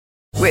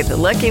With the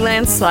Lucky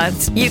Land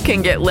Slots, you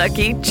can get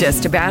lucky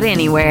just about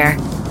anywhere.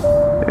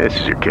 This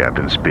is your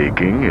captain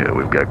speaking.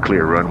 We've got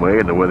clear runway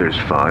and the weather's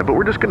fine, but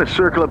we're just going to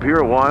circle up here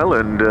a while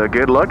and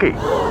get lucky.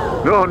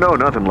 No,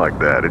 nothing like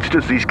that. It's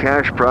just these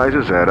cash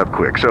prizes add up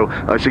quick. So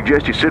I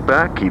suggest you sit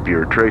back, keep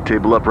your tray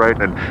table upright,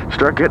 and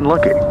start getting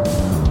lucky.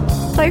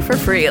 Play for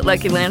free at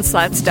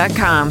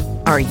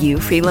LuckyLandSlots.com. Are you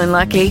feeling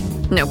lucky?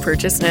 No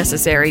purchase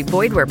necessary.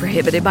 Void where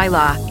prohibited by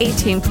law.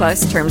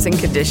 18+ terms and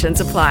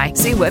conditions apply.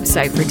 See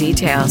website for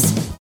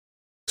details.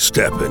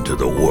 Step into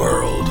the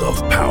world of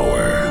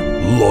power,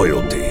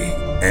 loyalty,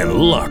 and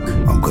luck.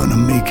 I'm gonna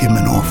make him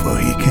an offer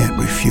he can't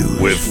refuse.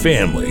 With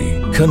family,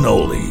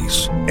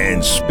 cannolis,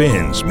 and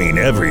spins mean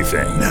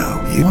everything.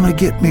 Now, you wanna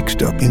get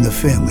mixed up in the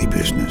family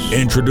business.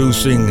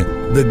 Introducing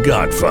The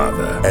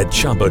Godfather at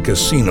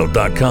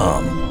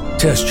ChumbaCasino.com.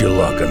 Test your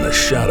luck in the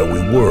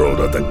shadowy world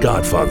of The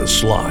Godfather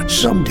slot.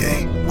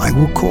 Someday, I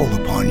will call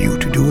upon you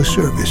to do a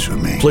service for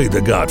me. Play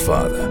The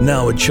Godfather,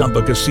 now at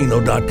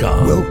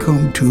ChumbaCasino.com.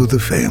 Welcome to the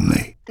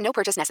family. No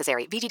purchase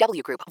necessary.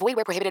 VGW Group. Void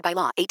where prohibited by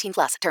law.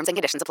 18+. Terms and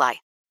conditions apply.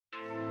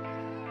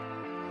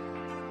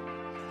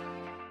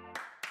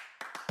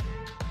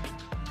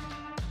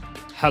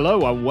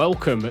 Hello and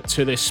welcome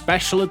to this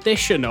special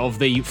edition of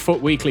the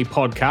Foot Weekly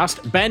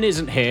podcast. Ben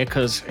isn't here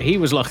because he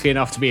was lucky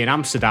enough to be in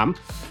Amsterdam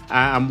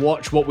and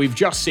watch what we've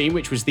just seen,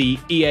 which was the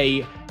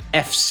EA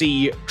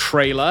FC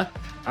trailer.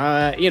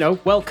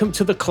 Welcome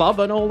to the club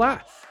and all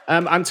that.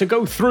 And to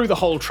go through the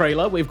whole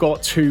trailer, we've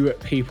got two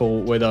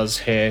people with us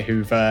here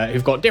who've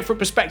got different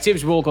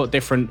perspectives. We've all got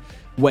different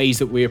ways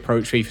that we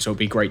approach FIFA, so it'll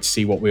be great to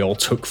see what we all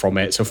took from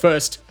it. So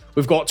first,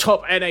 we've got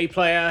top NA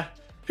player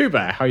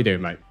Hubert. How you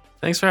doing, mate?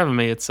 Thanks for having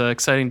me. It's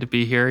exciting to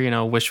be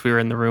here. Wish we were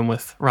in the room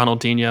with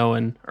Ronaldinho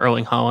and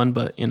Erling Haaland,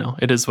 but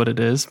it is what it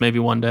is. Maybe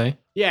one day.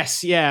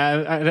 Yes,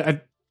 yeah.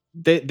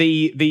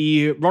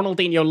 The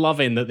Ronaldinho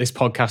loving that this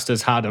podcast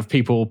has had of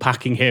people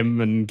packing him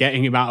and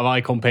getting him out of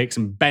icon picks,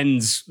 and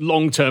Ben's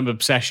long-term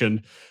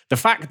obsession. The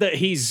fact that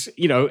he's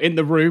in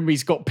the room,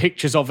 he's got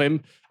pictures of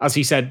him, as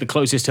he said, the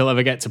closest he'll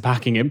ever get to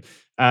packing him.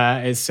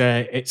 I've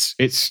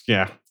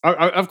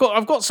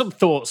got some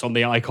thoughts on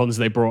the icons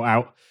they brought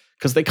out,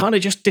 because they kind of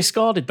just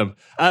discarded them.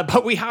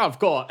 But we have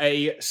got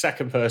a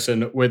second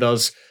person with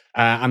us,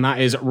 and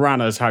that is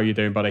Ranners. How you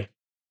doing, buddy?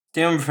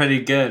 Doing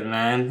pretty good,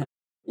 man.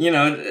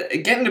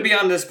 Getting to be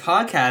on this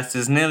podcast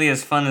is nearly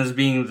as fun as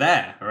being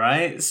there,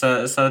 right?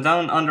 So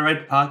don't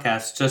underrate the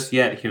podcast just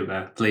yet,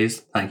 Hubert,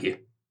 please. Thank you.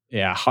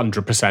 Yeah,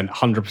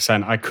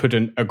 100%. I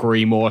couldn't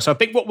agree more. So I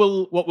think what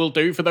we'll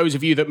do for those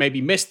of you that maybe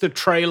missed the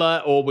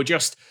trailer or were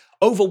just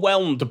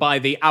overwhelmed by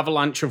the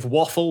avalanche of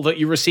waffle that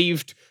you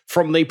received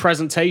from the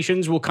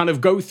presentations, we'll kind of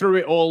go through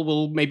it all.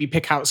 We'll maybe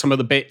pick out some of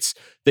the bits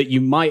that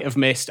you might have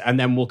missed, and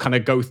then we'll kind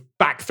of go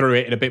back through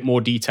it in a bit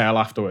more detail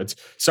afterwards.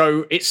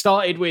 So it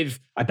started with,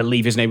 I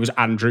believe his name was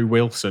Andrew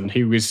Wilson,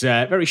 who was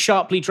very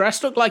sharply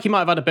dressed, looked like he might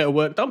have had a bit of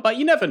work done, but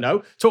you never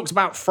know. Talked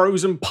about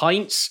frozen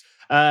pints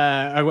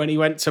when he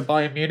went to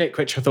Bayern Munich,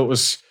 which I thought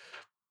was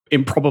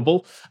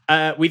improbable.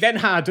 We then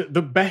had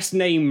the best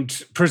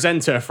named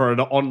presenter for an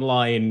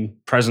online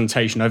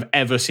presentation I've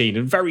ever seen.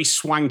 A very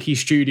swanky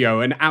studio,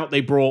 and out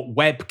they brought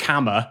Webb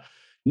Kammer.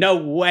 No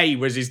way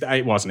was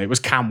it wasn't. It was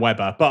Cam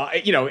Webber. But,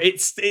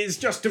 it's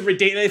just a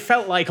ridiculous. It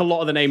felt like a lot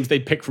of the names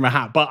they'd picked from a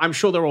hat, but I'm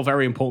sure they're all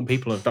very important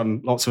people, have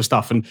done lots of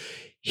stuff. And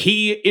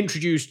he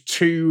introduced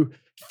two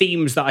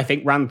themes that I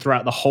think ran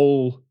throughout the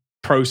whole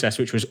process,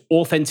 which was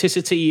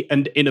authenticity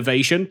and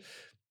innovation.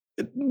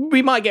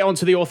 We might get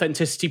onto the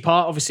authenticity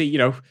part. Obviously,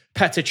 Petr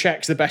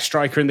Cech's the best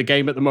striker in the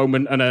game at the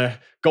moment, and a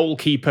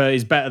goalkeeper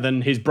is better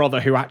than his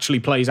brother who actually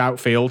plays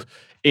outfield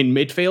in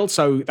midfield.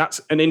 So that's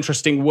an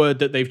interesting word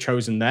that they've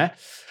chosen there.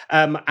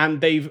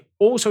 And they've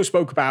also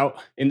spoke about,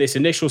 in this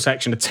initial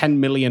section, a £10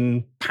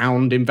 million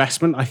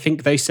investment, I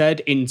think they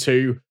said,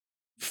 into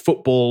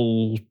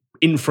football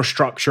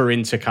infrastructure,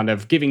 into kind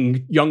of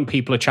giving young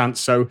people a chance.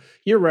 So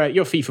your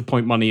FIFA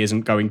point money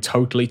isn't going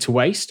totally to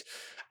waste.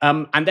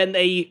 And then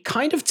they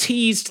kind of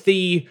teased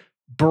the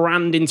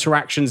brand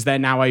interactions they're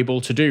now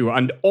able to do.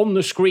 And on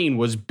the screen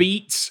was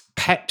Beats,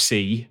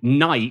 Pepsi,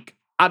 Nike,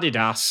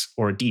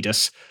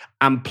 Adidas,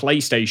 and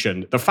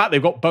PlayStation. The fact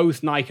they've got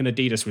both Nike and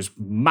Adidas was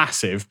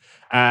massive.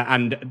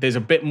 And there's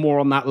a bit more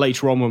on that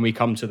later on when we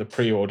come to the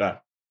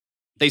pre-order.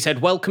 They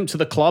said, welcome to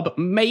the club,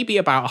 maybe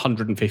about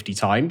 150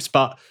 times,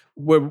 but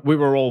we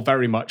were all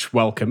very much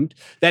welcomed.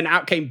 Then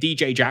out came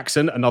DJ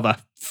Jackson, another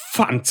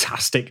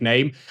fantastic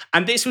name.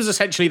 And this was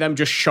essentially them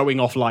just showing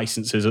off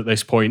licenses at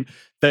this point.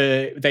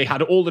 They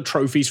had all the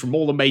trophies from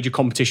all the major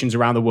competitions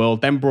around the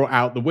world, then brought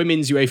out the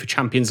Women's UEFA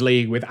Champions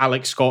League with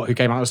Alex Scott, who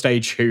came out on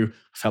stage, who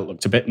I felt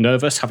looked a bit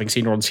nervous, having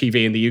seen her on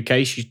TV in the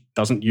UK. She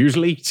doesn't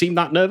usually seem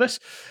that nervous.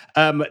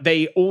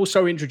 They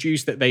also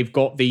introduced that they've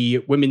got the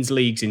women's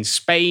leagues in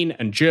Spain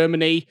and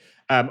Germany.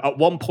 At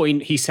one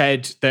point, he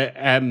said that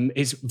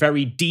it's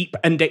very deep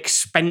and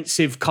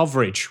expensive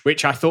coverage,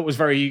 which I thought was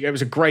it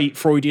was a great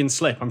Freudian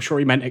slip. I'm sure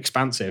he meant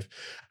expansive.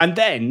 And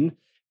then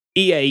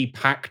EA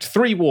packed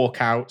 3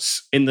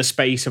 walkouts in the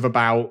space of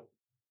about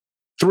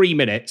 3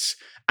 minutes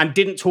and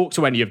didn't talk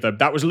to any of them.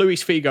 That was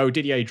Luis Figo,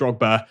 Didier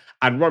Drogba,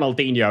 and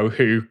Ronaldinho,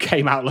 who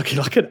came out looking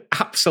like an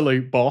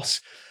absolute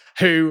boss,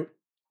 who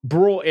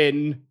brought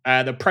in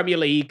the Premier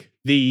League,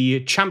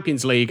 the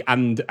Champions League,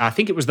 and I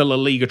think it was the La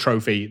Liga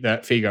trophy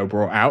that Figo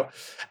brought out.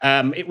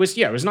 It was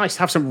nice to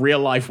have some real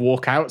life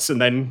walkouts,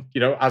 and then,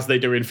 as they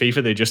do in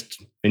FIFA, they're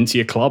just into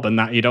your club and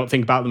that you don't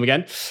think about them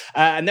again.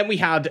 And then we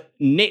had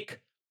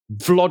Nick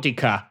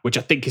Vlodica, which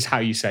I think is how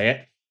you say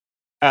it,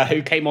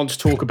 who came on to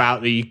talk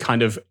about the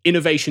kind of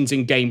innovations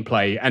in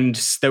gameplay. And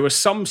there were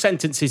some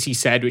sentences he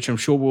said, which I'm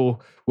sure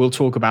we'll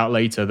talk about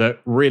later, that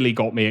really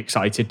got me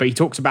excited. But he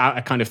talks about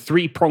a kind of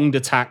 3-pronged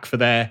attack for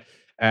their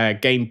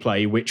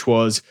gameplay, which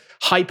was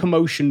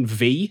Hypermotion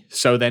V.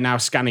 So they're now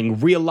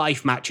scanning real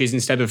life matches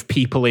instead of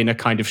people in a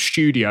kind of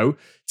studio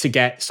to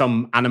get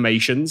some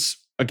animations.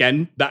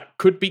 Again, that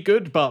could be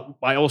good, but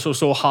I also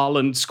saw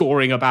Haaland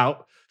scoring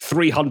about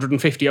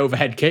 350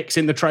 overhead kicks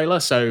in the trailer,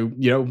 so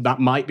that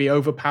might be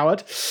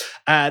overpowered.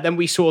 Then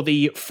we saw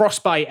the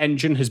Frostbite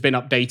engine has been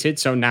updated,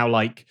 so now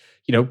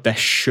their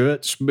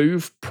shirts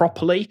move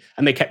properly,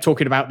 and they kept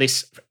talking about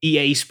this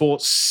EA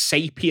Sports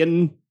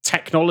Sapien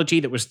technology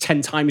that was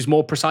 10 times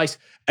more precise.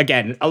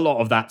 Again, a lot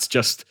of that's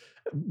just,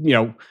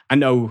 I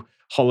know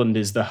Holland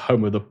is the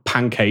home of the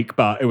pancake,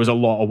 but it was a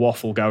lot of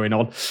waffle going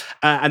on.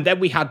 And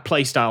then we had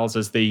playstyles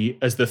as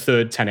the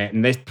third tenet,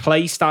 and this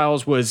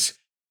playstyles was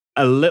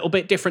a little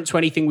bit different to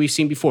anything we've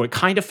seen before. It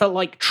kind of felt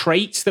like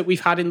traits that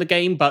we've had in the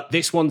game, but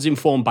this one's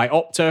informed by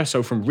Opta,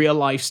 so from real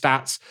life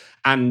stats.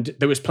 And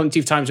there was plenty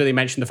of times where they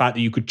mentioned the fact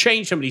that you could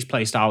change somebody's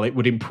playstyle. It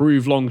would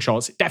improve long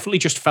shots. It definitely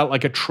just felt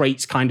like a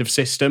traits kind of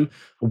system.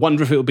 I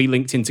wonder if it will be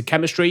linked into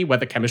chemistry,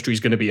 whether chemistry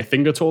is going to be a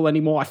thing at all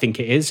anymore. I think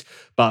it is.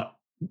 But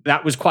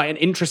that was quite an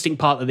interesting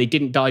part that they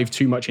didn't dive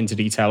too much into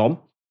detail on.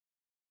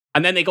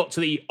 And then they got to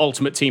the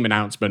Ultimate Team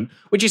announcement,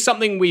 which is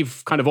something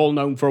we've kind of all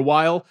known for a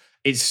while.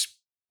 It's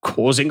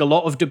causing a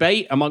lot of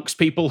debate amongst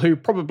people who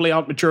probably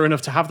aren't mature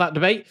enough to have that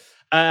debate.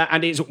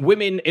 And it's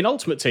women in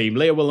Ultimate Team.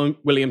 Leah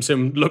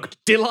Williamson looked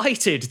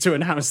delighted to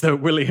announce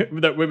that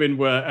women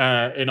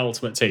were in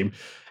Ultimate Team.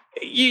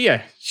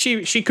 Yeah,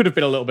 she could have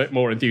been a little bit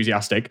more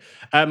enthusiastic.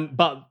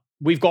 But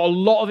we've got a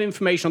lot of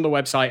information on the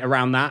website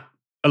around that.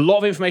 A lot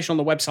of information on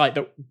the website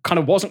that kind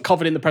of wasn't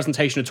covered in the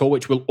presentation at all,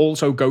 which we'll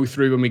also go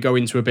through when we go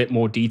into a bit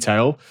more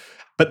detail.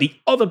 But the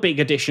other big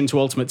addition to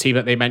Ultimate Team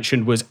that they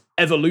mentioned was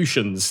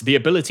evolutions, the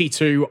ability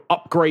to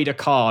upgrade a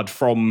card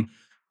from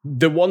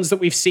the ones that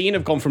we've seen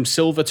have gone from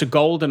silver to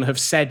gold and have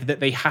said that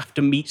they have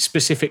to meet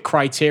specific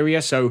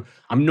criteria. So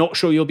I'm not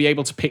sure you'll be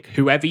able to pick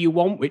whoever you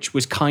want, which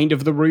was kind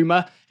of the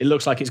rumor. It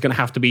looks like it's going to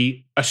have to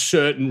be a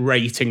certain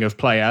rating of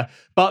player,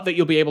 but that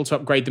you'll be able to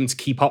upgrade them to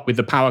keep up with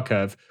the power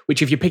curve,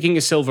 which if you're picking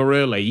a silver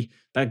early,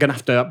 they're going to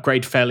have to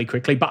upgrade fairly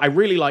quickly. But I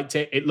really liked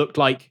it. It looked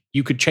like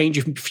you could change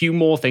a few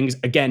more things.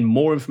 Again,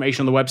 more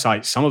information on the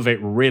website. Some of it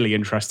really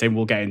interesting.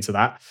 We'll get into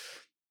that.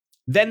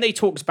 Then they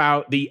talked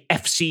about the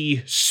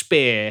FC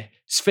Sphere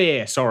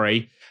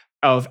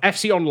of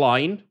FC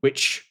Online,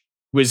 which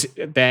was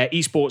their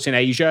esports in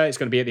Asia. It's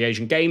going to be at the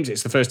Asian Games.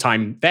 It's the first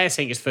time, they're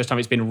saying it's the first time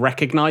it's been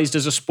recognized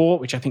as a sport,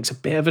 which I think is a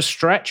bit of a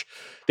stretch.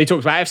 They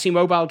talked about FC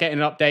Mobile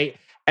getting an update,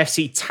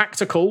 FC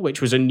Tactical,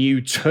 which was a new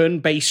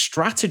turn-based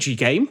strategy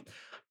game.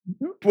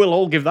 We'll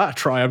all give that a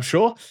try, I'm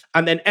sure.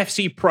 And then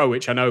FC Pro,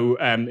 which I know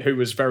who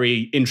was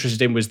very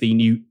interested in, was the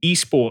new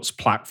esports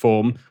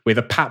platform with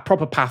a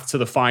proper path to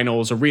the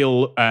finals, a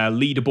real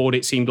leaderboard,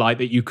 it seemed like,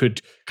 that you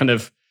could kind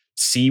of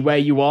see where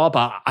you are,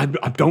 but I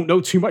don't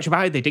know too much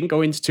about it. They didn't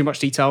go into too much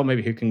detail.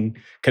 Maybe who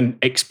can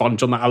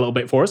expunge on that a little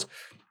bit for us.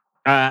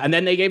 And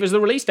then they gave us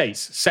the release dates,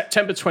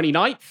 September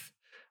 29th.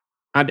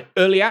 And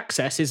early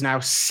access is now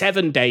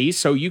 7 days,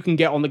 so you can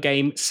get on the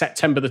game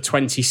September the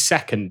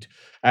 22nd.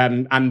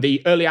 And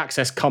the early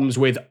access comes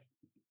with,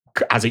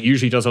 as it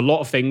usually does, a lot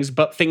of things,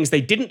 but things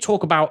they didn't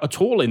talk about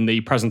at all in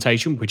the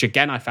presentation, which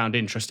again I found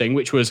interesting,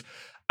 which was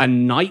a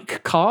Nike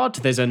card.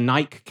 There's a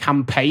Nike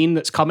campaign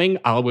that's coming.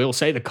 I will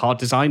say the card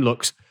design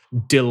looks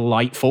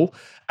delightful.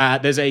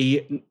 There's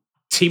a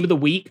Team of the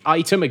Week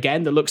item,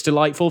 again, that looks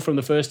delightful from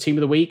the first Team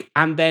of the Week.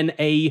 And then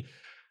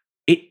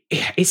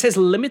it says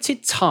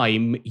limited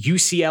time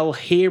UCL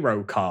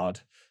hero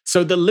card.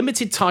 So the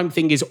limited time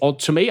thing is odd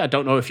to me. I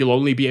don't know if you'll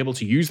only be able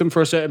to use them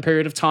for a certain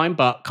period of time,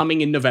 but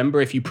coming in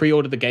November, if you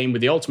pre-order the game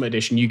with the Ultimate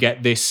Edition, you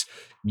get this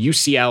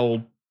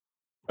UCL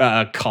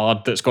card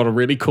that's got a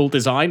really cool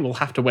design. We'll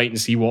have to wait and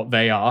see what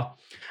they are.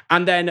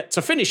 And then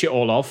to finish it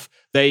all off,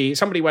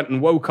 somebody went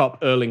and woke up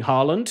Erling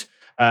Haaland,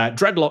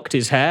 dreadlocked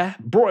his hair,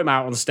 brought him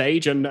out on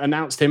stage and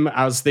announced him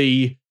as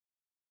the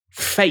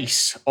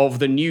face of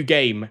the new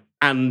game.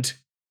 And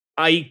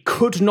I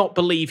could not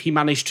believe he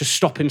managed to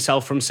stop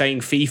himself from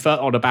saying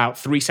FIFA on about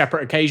 3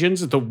 separate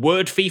occasions. The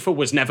word FIFA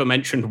was never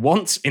mentioned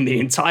once in the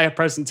entire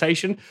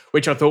presentation,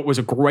 which I thought was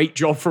a great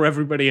job for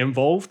everybody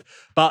involved.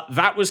 But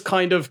that was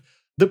kind of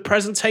the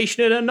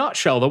presentation in a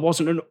nutshell. There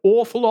wasn't an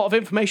awful lot of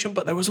information,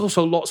 but there was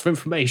also lots of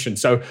information.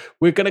 So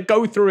we're going to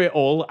go through it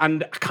all.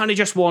 And I kind of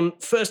just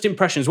want first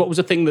impressions. What was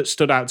the thing that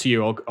stood out to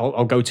you?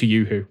 I'll go to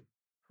you, Who.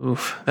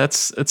 Oof,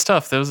 it's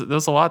tough. There's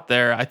a lot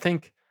there. I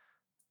think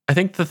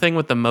the thing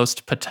with the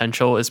most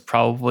potential is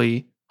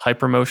probably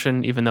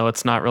hypermotion, even though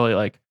it's not really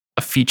like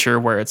a feature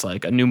where it's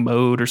like a new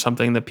mode or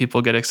something that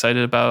people get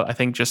excited about. I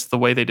think just the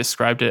way they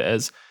described it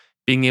as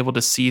being able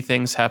to see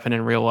things happen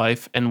in real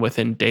life and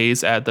within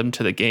days add them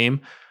to the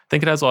game. I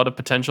think it has a lot of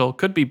potential.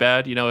 Could be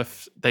bad,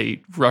 if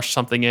they rush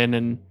something in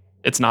and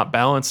it's not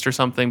balanced or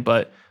something,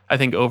 but I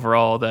think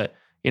overall that,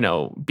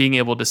 being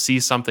able to see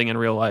something in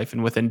real life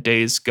and within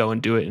days go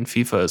and do it in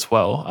FIFA as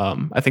well.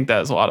 I think that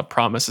has a lot of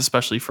promise,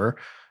 especially for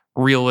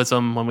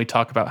realism when we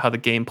talk about how the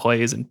game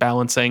plays and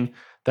balancing,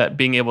 that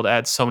being able to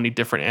add so many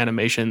different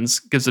animations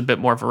gives a bit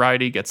more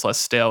variety, gets less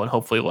stale, and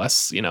hopefully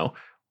less,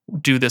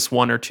 do this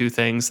one or two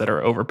things that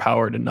are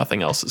overpowered and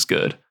nothing else is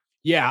good.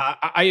 Yeah,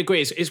 I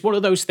agree. It's one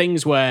of those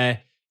things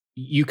where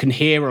you can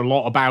hear a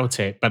lot about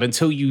it, but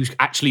until you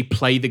actually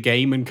play the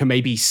game and can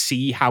maybe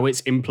see how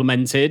it's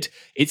implemented,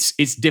 it's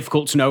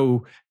difficult to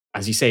know,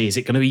 as you say, is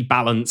it going to be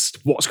balanced?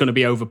 What's going to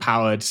be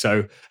overpowered?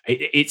 So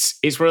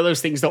it's one of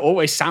those things that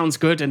always sounds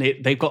good, and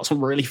they've got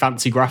some really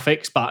fancy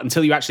graphics, but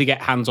until you actually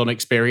get hands-on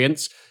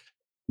experience,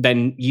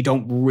 then you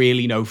don't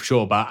really know for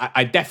sure. But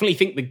I definitely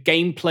think the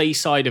gameplay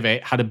side of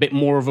it had a bit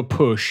more of a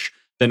push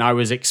than I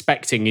was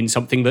expecting in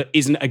something that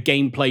isn't a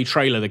gameplay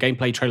trailer. The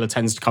gameplay trailer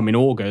tends to come in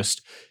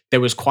August. There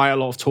was quite a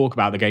lot of talk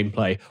about the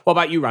gameplay. What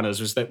about you, Ranners?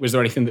 Was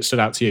there anything that stood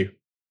out to you?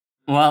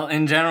 Well,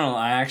 in general,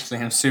 I actually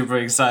am super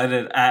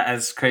excited,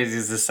 as crazy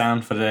as this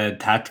sounds, for the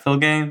tactical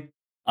game.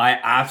 I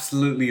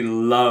absolutely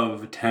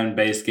love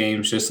turn-based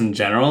games just in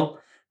general.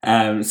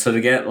 So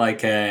to get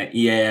like a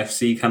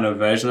EAFC kind of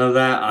version of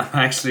that, I'm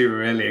actually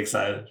really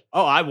excited.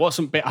 Oh, I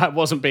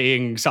wasn't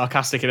being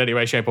sarcastic in any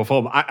way, shape, or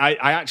form. I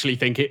actually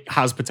think it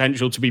has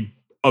potential to be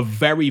a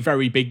very,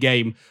 very big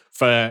game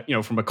for,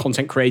 from a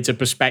content creator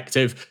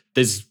perspective.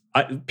 There's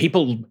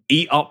people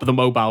eat up the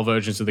mobile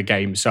versions of the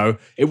game, so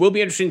it will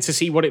be interesting to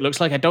see what it looks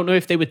like. I don't know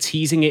if they were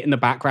teasing it in the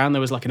background. There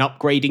was like an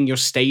upgrading your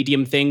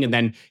stadium thing, and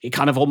then it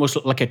kind of almost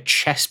looked like a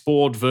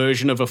chessboard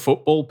version of a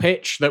football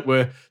pitch that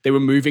they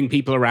were moving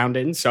people around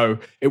in. So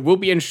it will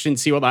be interesting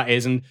to see what that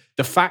is. And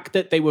the fact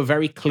that they were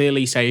very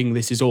clearly saying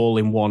this is all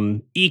in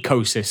one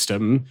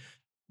ecosystem,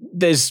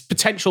 there's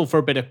potential for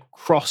a bit of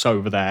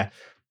crossover there.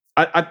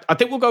 I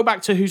think we'll go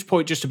back to Whose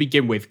Point just to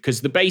begin with,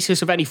 because the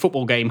basis of any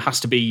football game has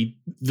to be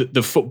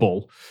the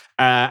football.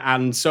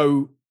 And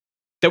so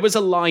there was a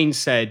line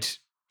said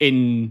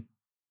in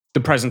the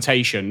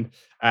presentation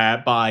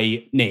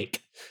by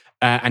Nick,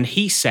 and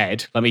he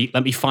said, let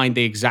me find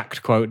the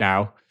exact quote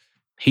now.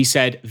 He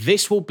said,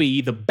 "This will be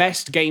the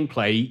best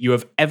gameplay you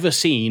have ever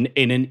seen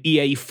in an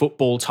EA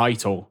football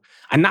title."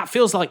 And that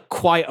feels like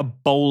quite a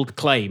bold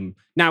claim.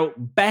 Now,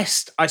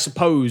 best, I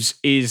suppose,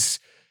 is...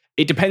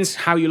 it depends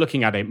how you're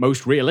looking at it.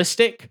 Most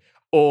realistic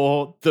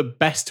or the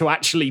best to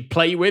actually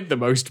play with, the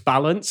most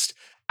balanced.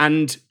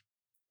 And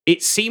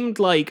it seemed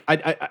like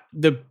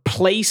the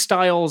play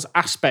styles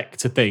aspect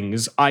to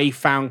things, I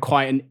found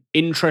quite an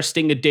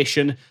interesting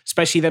addition,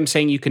 especially them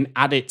saying you can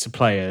add it to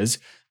players.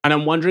 And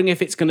I'm wondering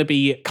if it's going to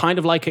be kind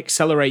of like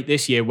Accelerate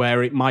this year,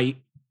 where it might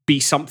be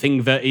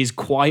something that is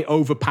quite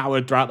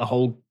overpowered throughout the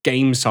whole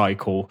game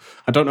cycle.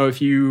 I don't know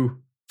if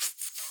you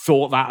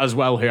thought that as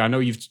well here. I know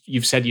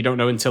you've said you don't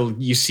know until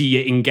you see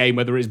it in game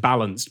whether it's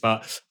balanced,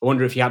 but I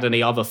wonder if you had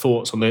any other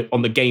thoughts on the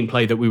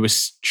gameplay that we were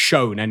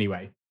shown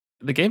anyway.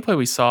 The gameplay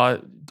we saw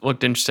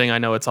looked interesting. I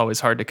know it's always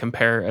hard to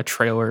compare a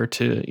trailer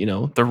to,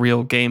 the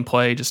real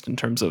gameplay, just in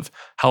terms of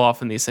how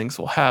often these things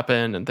will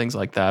happen and things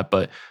like that.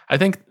 But I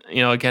think,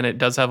 again, it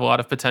does have a lot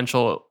of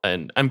potential,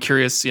 and I'm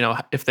curious,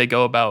 if they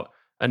go about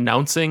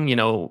announcing,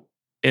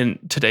 in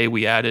today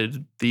we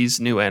added these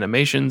new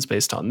animations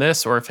based on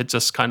this, or if it's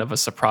just kind of a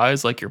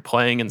surprise, like you're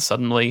playing and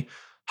suddenly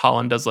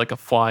Haaland does like a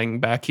flying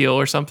back heel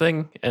or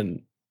something,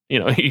 and you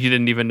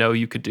didn't even know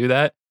you could do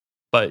that.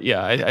 But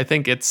yeah, I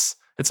think it's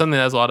something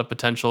that has a lot of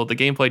potential. The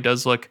gameplay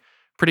does look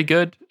pretty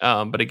good,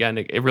 but again,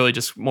 it really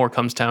just more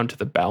comes down to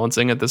the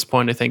balancing at this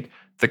point. I think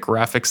the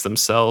graphics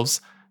themselves,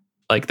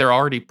 like, they're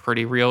already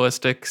pretty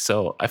realistic,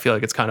 so I feel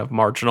like it's kind of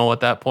marginal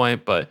at that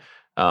point, but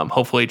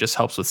hopefully it just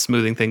helps with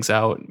smoothing things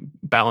out,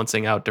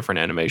 balancing out different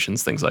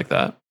animations, things like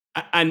that.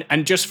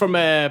 And just from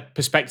a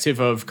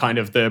perspective of kind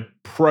of the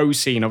pro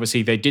scene,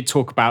 obviously they did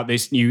talk about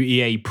this new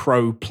EA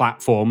Pro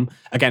platform.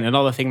 Again,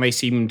 another thing they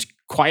seemed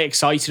quite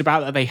excited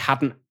about that they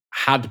hadn't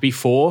had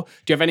before.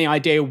 Do you have any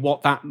idea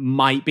what that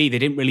might be? They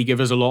didn't really give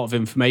us a lot of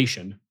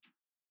information.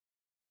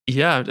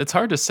 Yeah, it's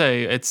hard to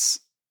say.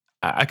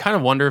 I kind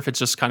of wonder if it's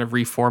just kind of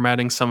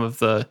reformatting some of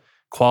the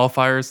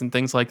qualifiers and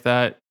things like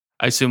that.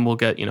 I assume we'll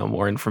get,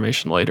 more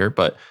information later,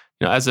 but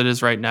as it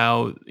is right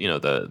now,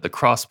 the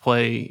cross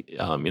play,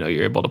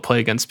 you're able to play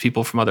against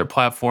people from other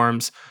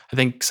platforms. I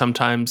think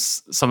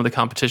sometimes some of the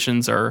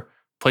competitions are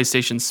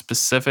PlayStation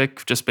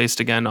specific, just based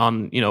again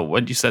on,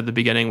 what you said at the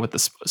beginning with the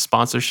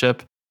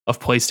sponsorship of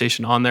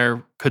PlayStation on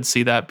there. Could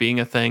see that being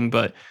a thing,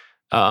 but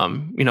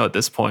at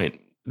this point,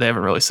 they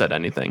haven't really said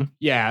anything.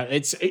 Yeah,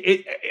 it's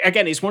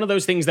one of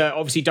those things that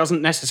obviously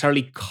doesn't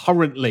necessarily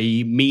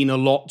currently mean a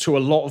lot to a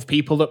lot of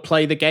people that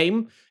play the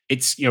game.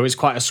 it's it's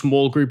quite a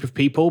small group of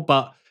people,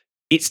 but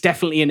it's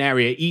definitely an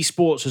area.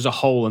 Esports as a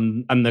whole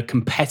and the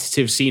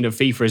competitive scene of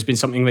FIFA has been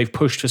something they've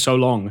pushed for so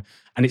long,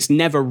 and it's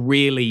never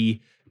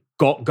really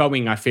got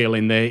going, I feel,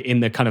 in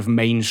the kind of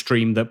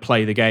mainstream that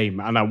play the game.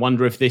 And I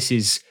wonder if this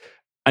is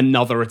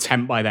another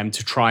attempt by them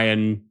to try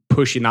and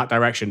push in that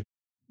direction.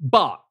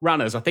 But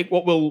Ranners, I think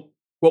what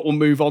we'll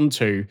move on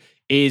to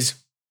is,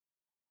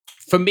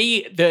 for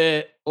me,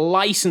 the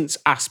license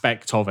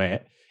aspect of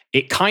it.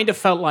 It kind of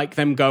felt like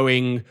them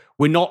going,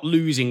 we're not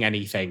losing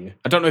anything.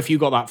 I don't know if you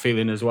got that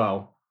feeling as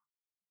well.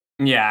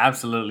 Yeah,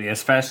 absolutely.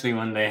 Especially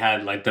when they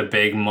had like the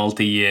big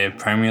multi-year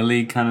Premier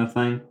League kind of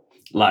thing.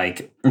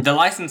 Like, the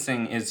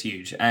licensing is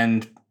huge.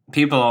 And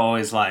people are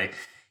always like,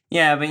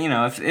 yeah, but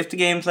if the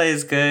gameplay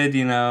is good,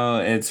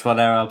 it's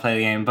whatever, I'll play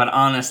the game. But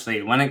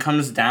honestly, when it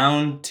comes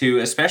down to,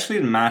 especially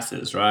the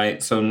masses,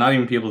 right? So not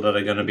even people that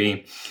are going to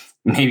be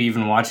maybe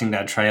even watching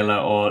that trailer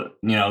or,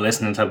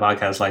 listening to a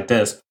podcast like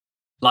this,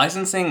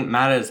 licensing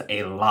matters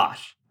a lot,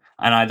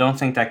 and I don't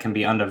think that can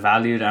be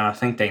undervalued, and I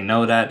think they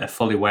know that, they're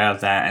fully aware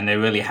of that, and they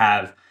really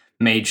have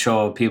made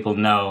sure people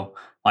know,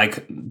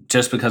 like,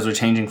 just because we're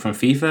changing from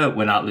FIFA,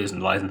 we're not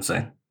losing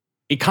licensing.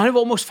 It kind of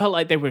almost felt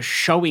like they were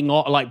showing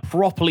off, like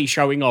properly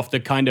showing off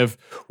the kind of,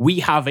 we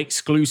have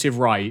exclusive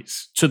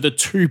rights to the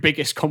two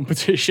biggest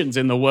competitions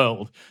in the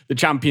world, the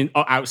champion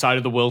outside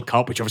of the World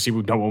Cup, which obviously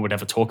no one would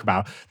ever talk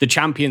about, the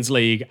Champions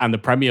League and the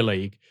Premier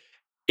League.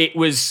 It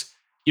was,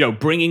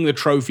 bringing the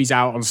trophies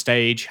out on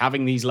stage,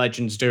 having these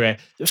legends do it.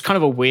 It was kind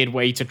of a weird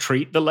way to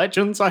treat the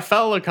legends, I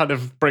felt, and kind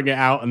of bring it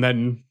out and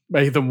then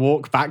make them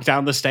walk back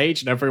down the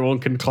stage and everyone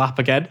can clap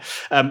again.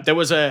 There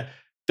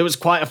was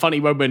quite a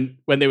funny moment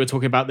when they were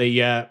talking about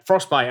the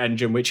Frostbite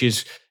engine, which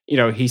is,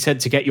 he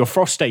said to get your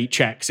frostate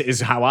checks,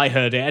 is how I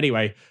heard it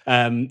anyway.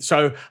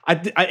 So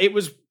it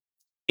was,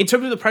 in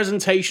terms of the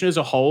presentation as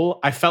a whole,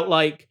 I felt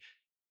like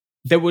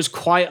there was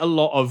quite a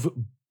lot of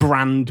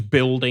brand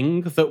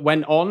building that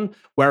went on,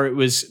 where it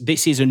was,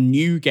 this is a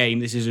new game,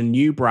 this is a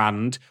new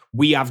brand,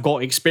 we have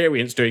got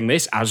experience doing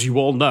this, as you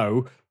all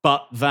know,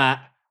 but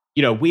that,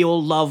 we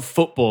all love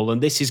football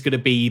and this is going to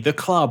be the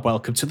club,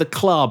 welcome to the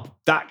club.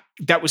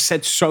 That was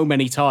said so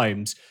many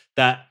times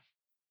that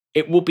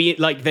it will be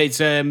like, there's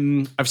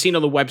I've seen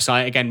on the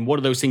website, again, one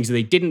of those things that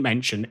they didn't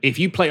mention, if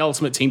you play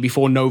Ultimate Team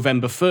before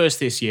November 1st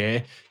this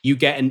year, you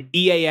get an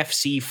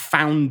EAFC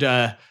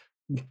founder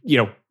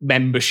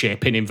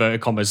membership, in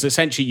inverted commas.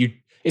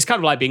 Essentially, it's kind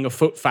of like being a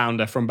foot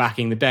founder from back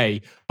in the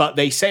day, but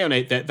they say on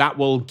it that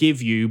will give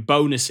you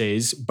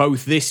bonuses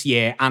both this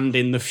year and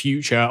in the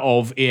future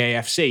of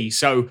EAFC.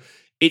 So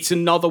it's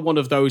another one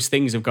of those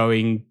things of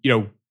going,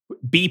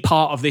 be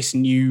part of this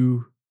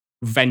new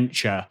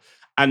venture.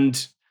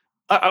 And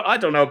I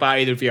don't know about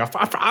either of you.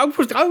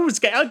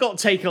 I got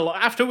taken along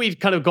after we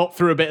kind of got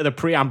through a bit of the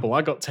preamble.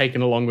 I got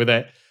taken along with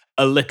it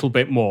a little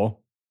bit more.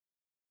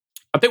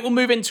 I think we'll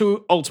move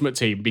into Ultimate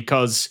Team,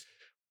 because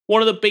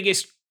one of the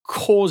biggest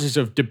causes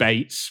of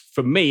debates,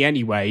 for me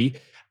anyway,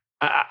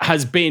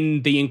 has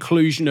been the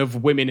inclusion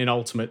of women in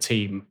Ultimate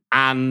Team.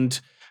 And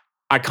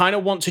I kind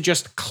of want to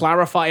just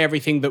clarify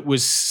everything that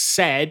was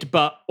said,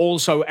 but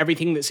also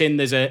everything that's in.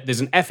 There's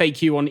an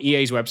FAQ on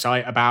EA's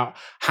website about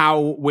how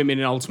women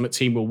in Ultimate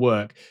Team will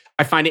work.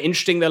 I find it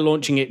interesting they're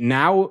launching it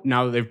now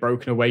that they've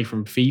broken away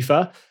from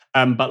FIFA.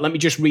 But let me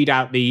just read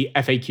out the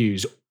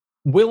FAQs.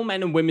 Will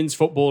men and women's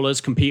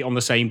footballers compete on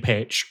the same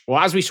pitch?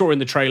 Well, as we saw in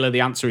the trailer,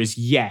 the answer is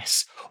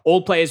yes.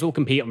 All players will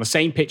compete on the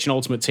same pitch in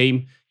Ultimate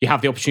Team. You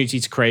have the opportunity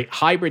to create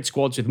hybrid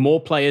squads with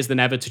more players than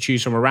ever to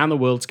choose from around the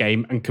world's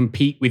game and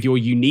compete with your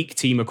unique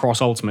team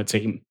across Ultimate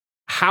Team.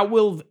 How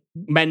will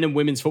men and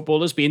women's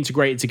footballers be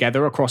integrated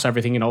together across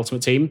everything in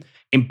Ultimate Team?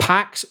 In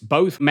packs,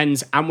 both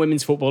men's and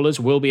women's footballers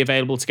will be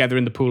available together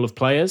in the pool of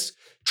players.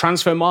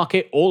 Transfer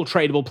market, all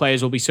tradable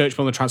players will be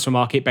searchable on the transfer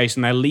market based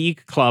on their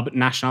league, club,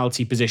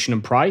 nationality, position,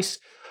 and price.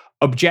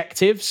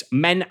 Objectives,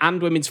 men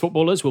and women's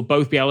footballers will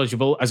both be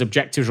eligible as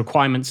objectives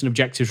requirements and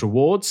objectives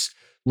rewards.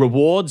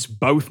 Rewards,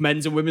 both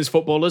men's and women's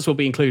footballers will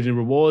be included in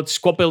rewards.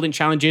 Squad building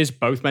challenges,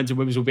 both men's and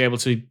women's will be able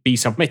to be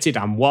submitted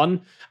and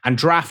won. And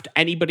draft,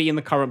 anybody in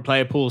the current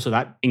player pool, so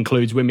that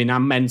includes women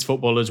and men's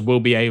footballers, will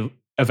be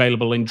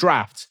available in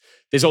drafts.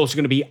 There's also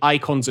going to be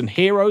icons and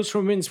heroes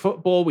from women's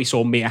football. We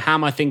saw Mia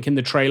Hamm, I think, in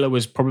the trailer,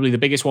 was probably the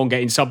biggest one,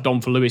 getting subbed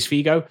on for Luis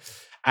Figo.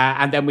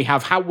 And then we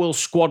have how will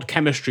squad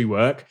chemistry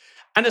work?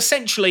 And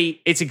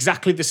essentially, it's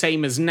exactly the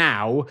same as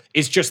now.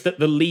 It's just that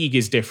the league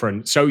is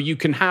different. So you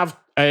can have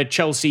a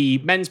Chelsea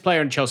men's player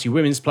and Chelsea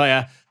women's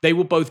player. They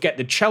will both get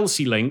the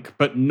Chelsea link,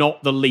 but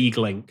not the league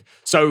link.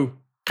 So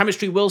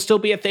chemistry will still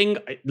be a thing.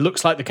 It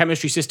looks like the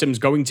chemistry system is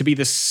going to be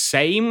the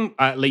same.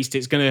 At least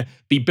it's going to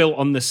be built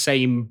on the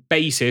same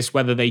basis.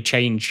 Whether they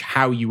change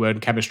how you earn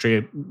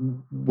chemistry,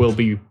 we'll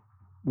be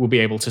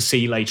able to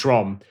see later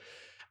on.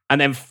 And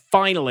then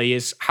finally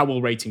is how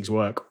will ratings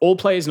work? All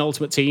players in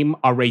Ultimate Team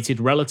are rated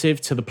relative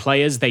to the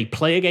players they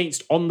play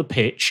against on the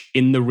pitch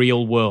in the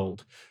real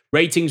world.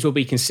 Ratings will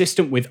be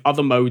consistent with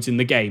other modes in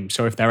the game.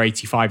 So if they're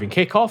 85 in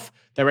Kickoff,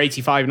 they're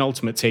 85 in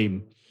Ultimate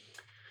Team.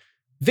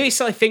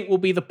 This, I think, will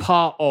be the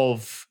part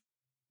of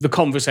the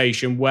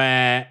conversation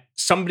where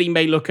somebody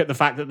may look at the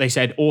fact that they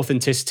said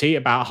authenticity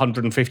about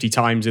 150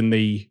 times in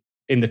the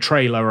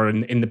trailer or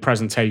in the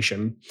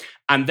presentation,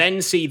 and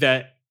then see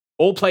that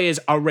all players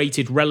are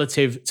rated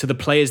relative to the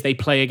players they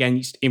play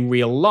against in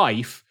real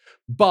life,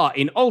 but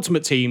in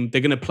Ultimate Team,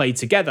 they're going to play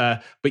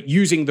together, but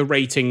using the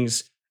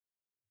ratings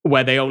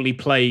where they only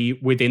play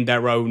within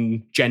their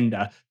own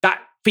gender.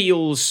 That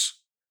feels...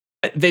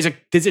 There's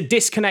a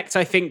disconnect,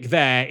 I think,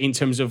 there in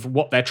terms of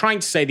what they're trying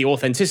to say, the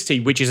authenticity,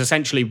 which is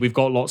essentially we've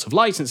got lots of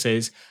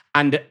licenses,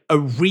 and a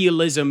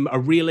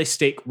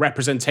realistic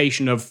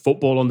representation of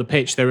football on the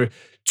pitch. There are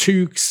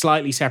two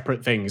slightly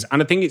separate things.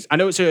 And I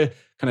know it's a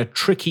kind of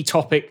tricky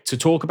topic to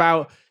talk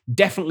about,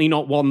 definitely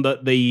not one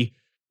that the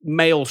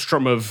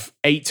maelstrom of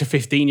 8 to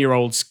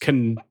 15-year-olds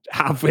can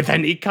have with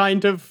any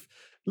kind of,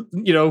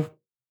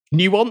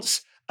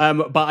 nuance.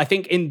 But I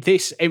think in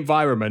this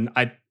environment,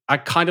 I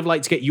kind of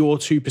like to get your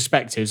two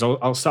perspectives.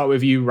 I'll start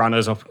with you,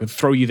 Ranners. I'll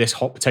throw you this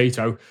hot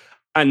potato.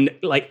 And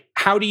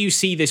how do you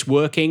see this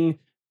working?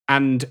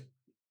 And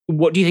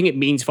what do you think it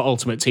means for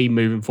Ultimate Team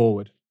moving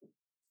forward?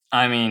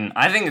 I mean,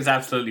 I think it's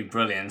absolutely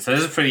brilliant. So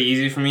this is pretty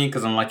easy for me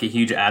because I'm a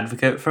huge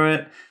advocate for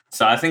it.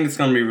 So I think it's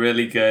going to be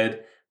really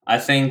good. I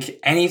think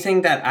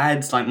anything that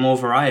adds more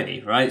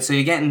variety, right? So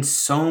you're getting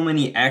so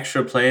many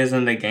extra players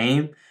in the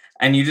game.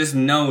 And you just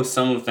know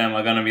some of them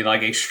are going to be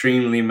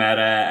extremely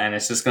meta, and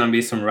it's just going to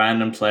be some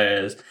random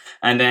players.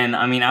 And then,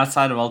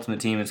 outside of Ultimate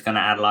Team, it's going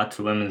to add a lot to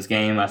the women's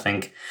game. I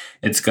think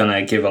it's going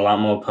to give a lot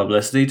more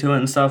publicity to it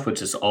and stuff,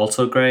 which is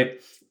also great.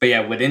 But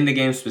yeah, within the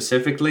game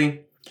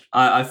specifically,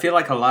 I feel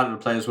like a lot of the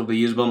players will be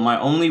usable. My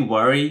only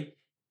worry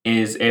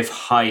is if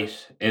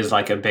height is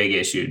a big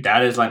issue.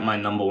 That is my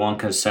number one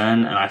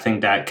concern, and I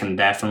think that can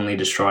definitely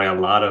destroy a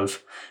lot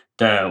of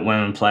the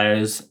women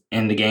players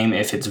in the game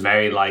if it's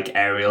very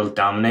aerial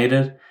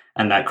dominated,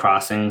 and that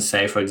crossing,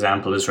 say for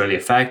example, is really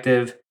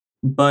effective.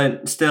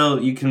 But still,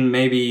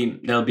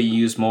 they'll be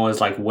used more as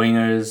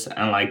wingers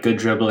and good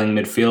dribbling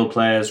midfield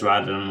players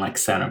rather than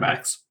center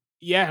backs.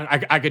 Yeah,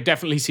 I could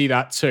definitely see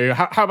that too.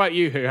 How about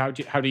you, Hu?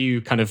 How do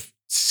you kind of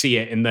see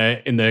it in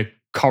the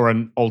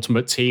current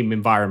Ultimate Team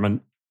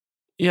environment?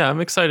 Yeah,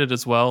 I'm excited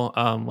as well.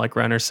 Like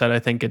Renner said, I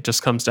think it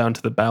just comes down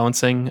to the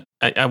balancing.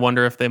 I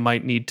wonder if they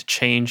might need to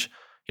change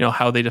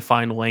how they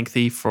define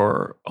lengthy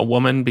for a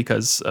woman,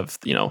 because of,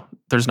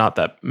 there's not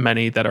that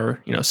many that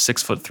are,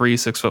 6'3",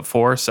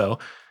 6'4". So,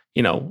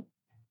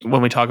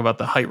 when we talk about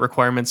the height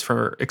requirements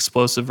for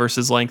explosive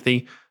versus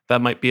lengthy, that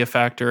might be a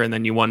factor. And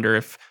then you wonder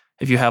if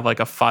you have a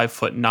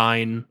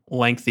 5'9"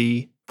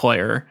 lengthy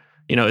player,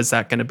 is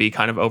that going to be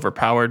kind of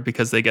overpowered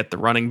because they get the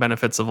running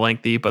benefits of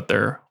lengthy, but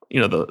they're,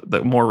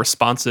 the more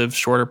responsive,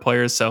 shorter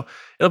players. So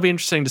it'll be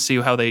interesting to see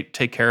how they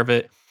take care of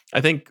it.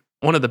 I think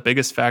one of the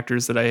biggest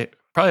factors that I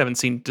probably haven't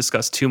seen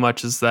discussed too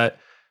much is that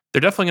they're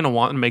definitely going to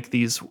want to make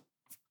these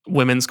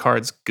women's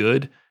cards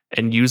good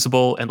and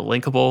usable and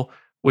linkable,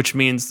 which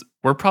means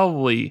we're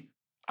probably,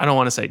 I don't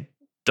want to say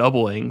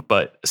doubling,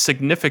 but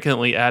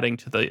significantly adding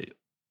to the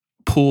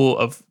pool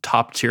of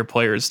top tier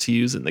players to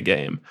use in the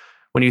game.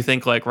 When you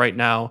think right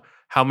now,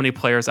 how many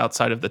players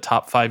outside of the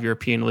top 5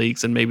 European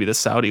leagues and maybe the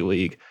Saudi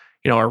league,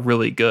 are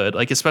really good,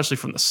 especially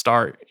from the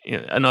start.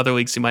 In other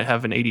leagues, you might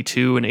have an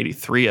 82 and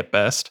 83 at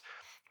best.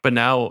 But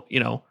now,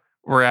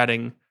 we're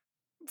adding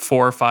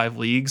 4 or 5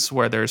 leagues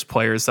where there's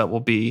players that will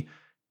be,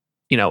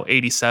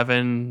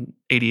 87,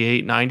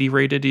 88, 90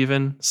 rated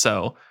even.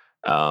 So,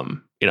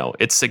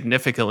 it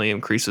significantly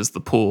increases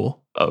the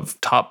pool of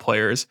top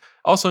players.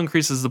 Also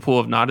increases the pool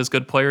of not as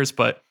good players,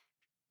 but,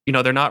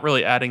 they're not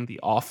really adding the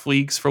off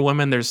leagues for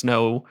women. There's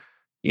no,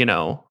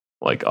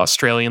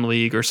 Australian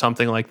league or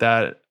something like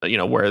that,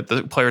 where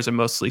the players are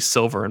mostly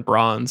silver and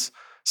bronze.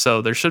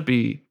 So there should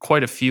be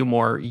quite a few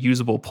more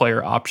usable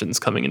player options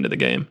coming into the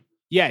game.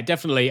 Yeah,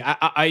 definitely.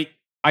 I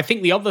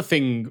think the other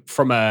thing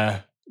from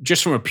a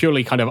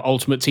purely kind of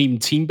Ultimate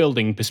Team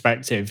building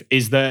perspective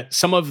is that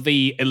some of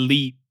the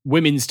elite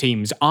women's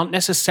teams aren't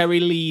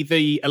necessarily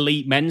the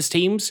elite men's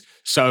teams.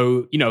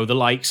 So, the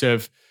likes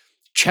of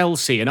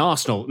Chelsea and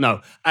Arsenal.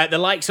 No, the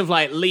likes of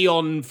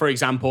Lyon, for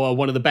example, are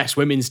one of the best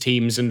women's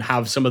teams and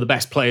have some of the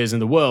best players in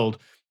the world.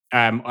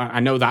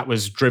 I know that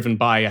was driven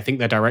by, I think,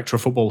 their director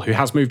of football, who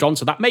has moved on.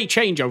 So that may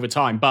change over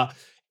time, but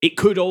it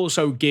could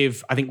also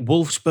give, I think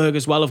Wolfsburg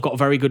as well have got a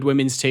very good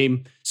women's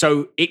team.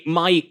 So it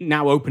might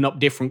now open up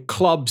different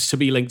clubs to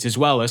be linked as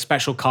well. A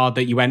special card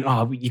that you went,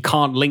 you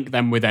can't link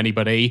them with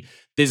anybody.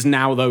 There's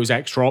now those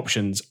extra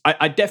options.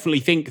 I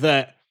definitely think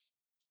that,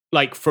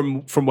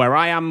 from where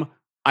I am,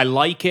 I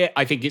like it.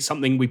 I think it's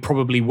something we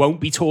probably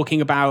won't be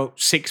talking about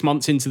 6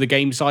 months into the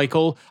game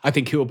cycle. I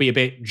think it will be a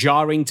bit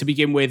jarring to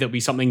begin with. It'll be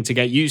something to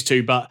get used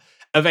to, but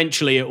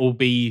eventually it will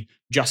be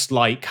just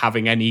like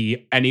having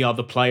any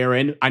other player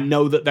in. I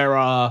know that there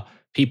are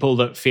people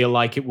that feel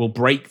like it will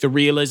break the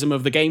realism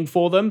of the game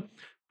for them.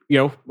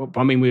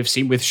 We've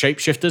seen with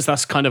shapeshifters,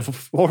 that's kind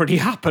of already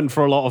happened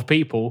for a lot of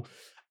people.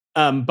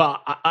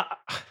 But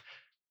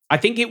I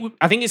think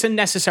it's a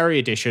necessary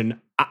addition.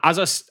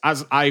 As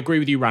I agree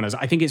with you, Ranners,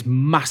 I think it's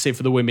massive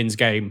for the women's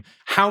game.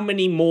 How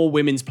many more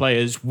women's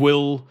players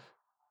will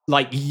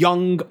like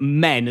young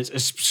men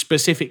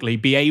specifically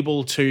be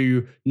able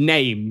to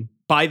name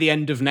by the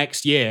end of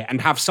next year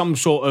and have some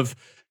sort of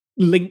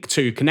link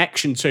to,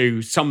 connection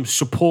to, some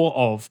support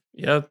of.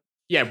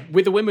 Yeah,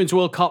 with the Women's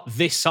World Cup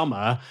this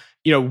summer,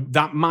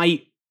 that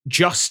might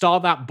just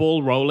start that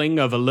ball rolling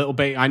of a little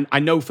bit. I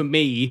know for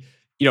me,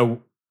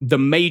 the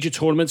major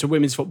tournaments of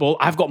women's football,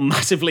 I've got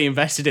massively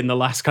invested in the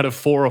last kind of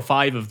 4 or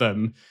 5 of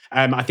them.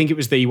 I think it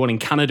was the one in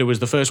Canada was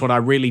the first one I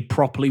really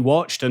properly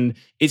watched. And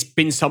it's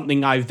been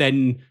something I've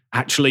then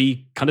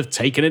actually kind of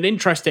taken an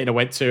interest in. I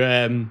went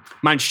to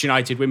Manchester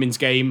United women's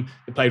game.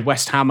 They played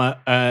West Ham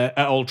at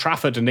Old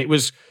Trafford. And it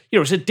was,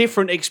 it's a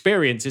different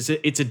experience.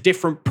 It's a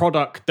different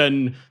product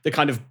than the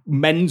kind of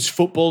men's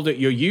football that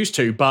you're used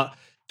to. But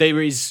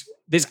there's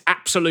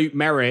absolute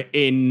merit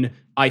in,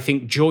 I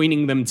think,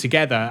 joining them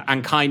together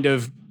and kind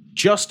of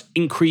just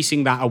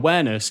increasing that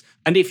awareness.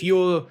 And if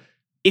you're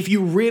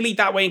really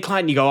that way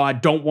inclined, you go, I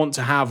don't want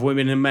to have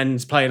women and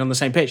men's playing on the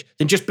same pitch,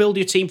 then just build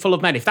your team full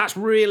of men. If that's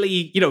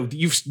really,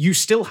 you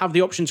still have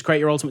the option to create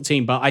your ultimate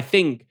team. But I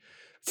think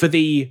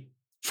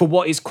for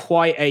what is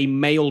quite a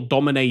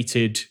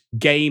male-dominated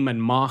game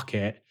and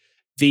market,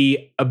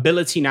 the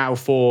ability now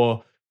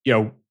for,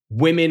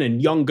 women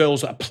and young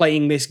girls that are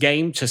playing this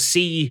game to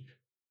see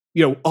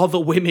other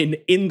women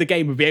in the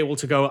game would be able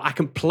to go, I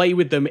can play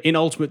with them in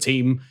Ultimate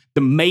Team.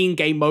 The main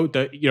game mode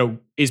that,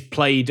 is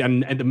played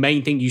and the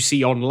main thing you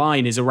see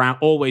online is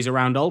always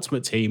around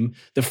Ultimate Team.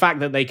 The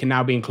fact that they can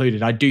now be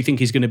included, I do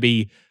think is going to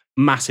be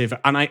massive.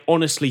 And I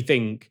honestly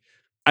think,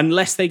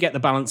 unless they get the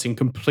balancing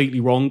completely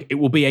wrong, it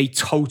will be a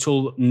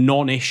total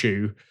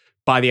non-issue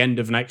by the end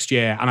of next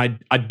year. And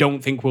I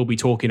don't think we'll be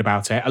talking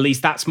about it. At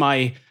least that's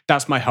my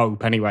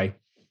hope anyway.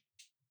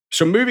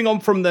 So moving on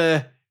from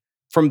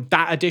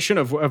that edition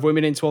of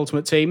Women into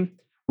Ultimate Team,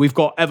 we've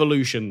got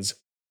Evolutions.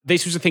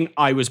 This was the thing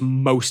I was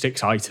most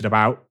excited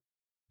about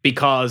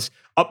because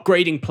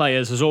upgrading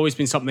players has always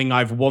been something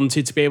I've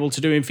wanted to be able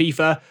to do in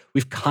FIFA.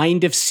 We've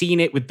kind of seen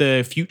it with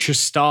the Future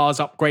Stars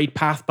upgrade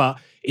path, but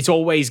it's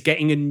always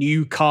getting a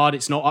new card.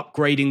 It's not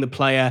upgrading the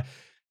player.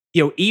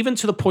 Even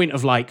to the point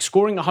of like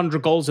scoring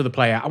 100 goals of the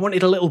player, I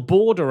wanted a little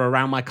border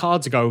around my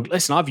card to go,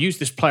 listen, I've used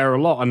this player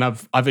a lot and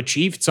I've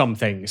achieved some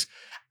things.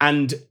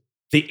 And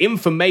the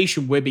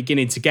information we're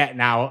beginning to get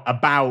now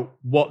about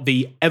what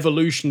the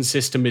evolution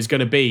system is going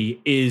to be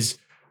is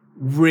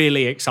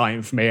really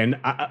exciting for me. And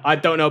I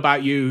don't know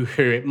about you,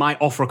 who it might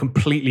offer a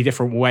completely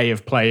different way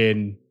of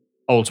playing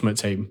Ultimate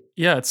Team.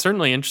 Yeah, it's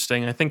certainly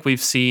interesting. I think we've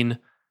seen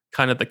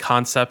kind of the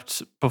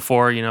concept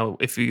before,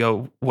 if you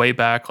go way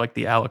back, like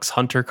the Alex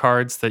Hunter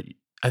cards that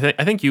I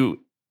think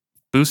you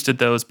boosted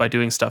those by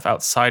doing stuff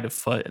outside of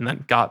Foot and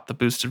then got the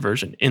boosted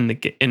version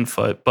in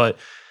Foot. But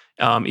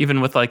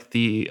even with like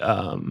the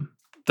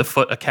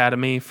Foot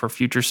Academy for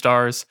Future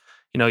Stars,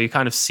 you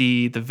kind of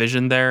see the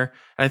vision there.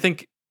 And I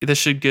think this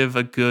should give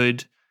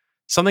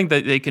something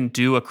that they can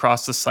do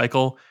across the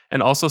cycle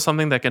and also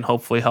something that can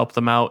hopefully help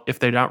them out if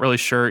they're not really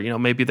sure,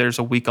 maybe there's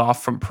a week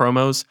off from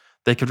promos.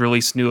 They could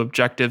release new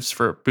objectives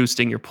for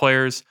boosting your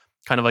players,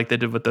 kind of like they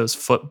did with those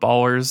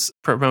Footballers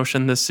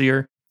promotion this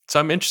year. So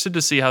I'm interested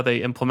to see how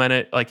they implement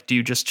it. Like, do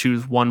you just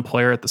choose one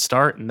player at the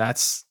start and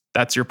that's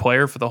your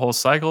player for the whole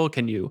cycle?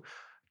 Can you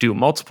do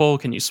multiple?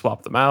 Can you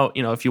swap them out?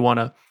 If you want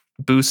to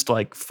boost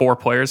like 4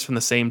 players from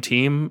the same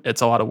team, it's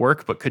a lot of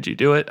work, but could you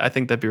do it? I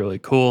think that'd be really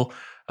cool.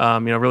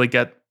 Really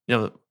get,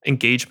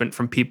 engagement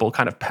from people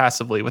kind of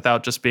passively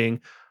without just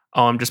being,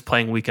 oh, I'm just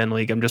playing weekend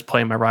league. I'm just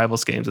playing my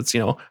rivals games. It's,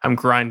 I'm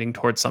grinding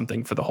towards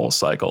something for the whole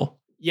cycle.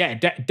 Yeah,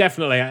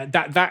 definitely.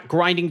 That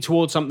grinding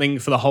towards something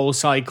for the whole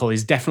cycle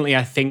is definitely,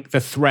 I think, the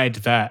thread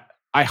that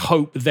I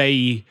hope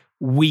they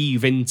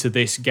weave into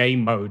this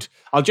game mode.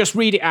 I'll just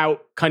read it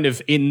out kind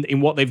of in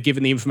what they've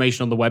given the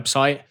information on the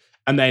website,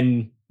 and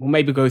then we'll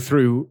maybe go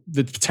through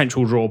the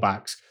potential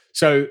drawbacks.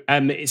 So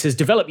it says,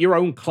 develop your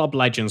own club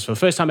legends. For the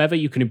first time ever,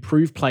 you can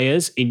improve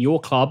players in your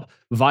club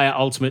via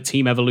Ultimate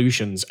Team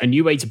Evolutions, a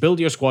new way to build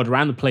your squad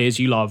around the players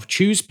you love.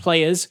 Choose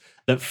players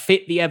that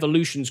fit the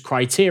Evolutions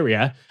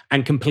criteria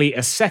and complete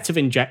a set of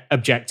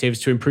objectives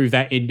to improve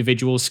their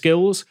individual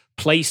skills,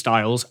 play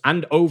styles,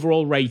 and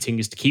overall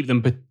ratings to keep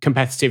them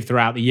competitive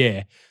throughout the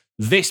year.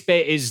 This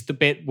bit is the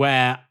bit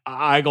where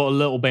I got a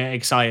little bit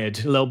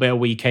excited, a little bit of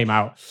we came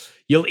out.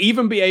 You'll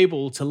even be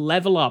able to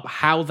level up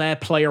how their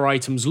player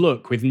items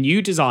look with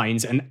new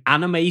designs and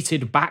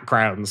animated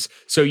backgrounds,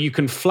 so you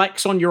can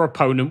flex on your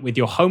opponent with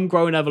your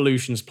homegrown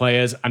Evolutions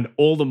players and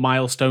all the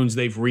milestones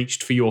they've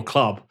reached for your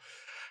club.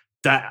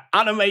 The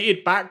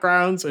animated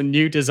backgrounds and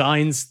new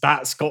designs,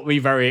 that's got me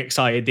very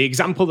excited. The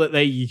example that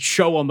they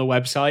show on the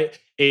website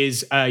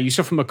is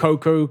Yusufa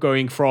Moukoko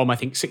going from, I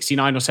think,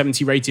 69 or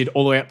 70 rated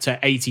all the way up to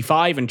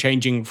 85 and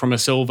changing from a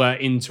silver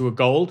into a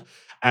gold.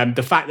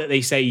 The fact that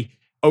they say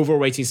overall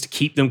ratings to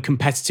keep them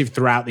competitive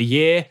throughout the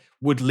year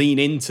would lean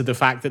into the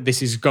fact that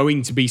this is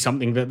going to be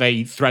something that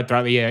they thread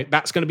throughout the year.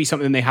 That's going to be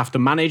something they have to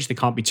manage. They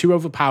can't be too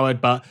overpowered,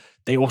 but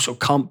they also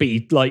can't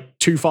be like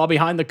too far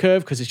behind the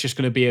curve because it's just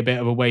going to be a bit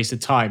of a waste of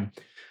time.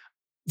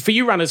 For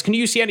you, Ranners, can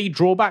you see any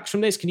drawbacks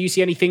from this? Can you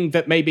see anything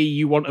that maybe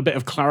you want a bit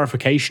of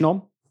clarification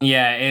on?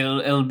 Yeah,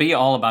 it'll be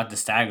all about the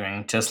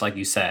staggering, just like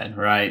you said,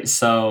 right?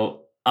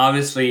 So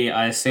obviously,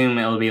 I assume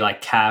it'll be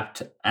like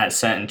capped at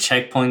certain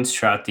checkpoints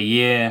throughout the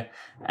year,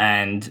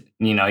 and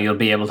you'll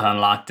be able to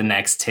unlock the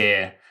next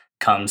tier.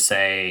 Come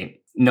say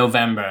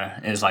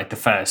November is like the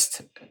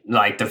first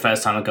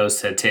time it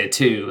goes to tier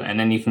 2, and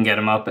then you can get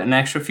them up an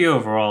extra few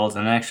overalls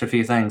and an extra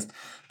few things.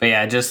 But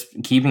yeah,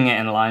 just keeping it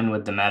in line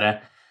with the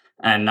meta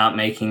and not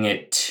making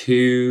it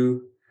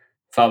too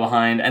far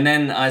behind. And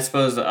then I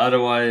suppose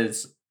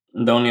otherwise,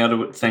 the only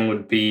other thing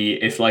would be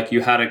if like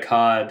you had a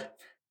card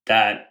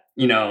that,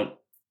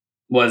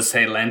 was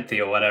say lengthy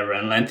or whatever,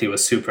 and lengthy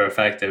was super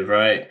effective,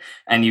 right?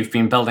 And you've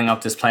been building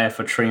up this player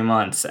for 3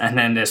 months, and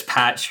then this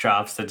patch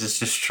drops that just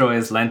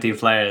destroys lengthy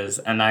players,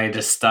 and now you're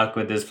just stuck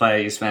with this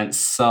player you spent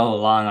so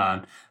long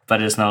on,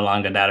 but it's no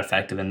longer that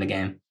effective in the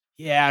game.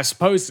 Yeah, I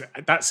suppose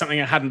that's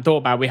something I hadn't thought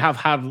about. We have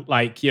had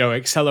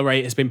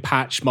Accelerate has been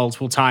patched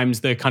multiple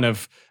times. The kind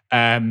of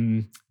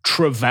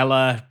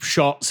Travella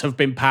shots have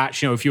been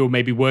patched. If you're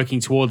maybe working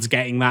towards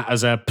getting that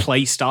as a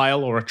play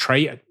style or a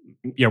trait,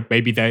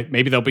 maybe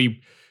there'll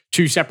be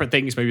two separate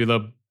things. Maybe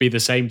they'll be the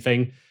same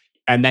thing,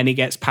 and then it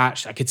gets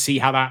patched. I could see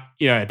how that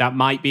that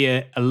might be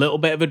a little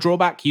bit of a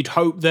drawback. You'd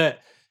hope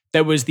that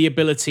there was the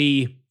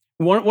ability.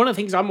 One of the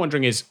things I'm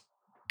wondering is,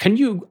 can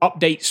you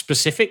update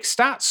specific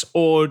stats,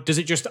 or does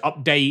it just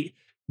update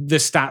the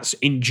stats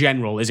in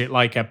general? Is it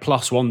like a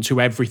 +1 to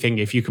everything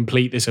if you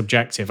complete this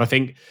objective? I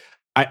think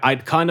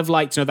I'd kind of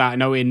like to know that. I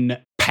know in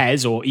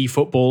PES or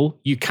eFootball,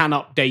 you can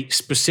update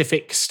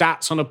specific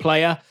stats on a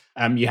player.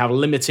 You have a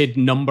limited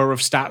number of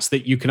stats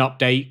that you can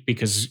update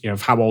because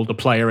of how old the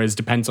player is,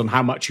 depends on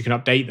how much you can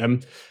update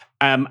them.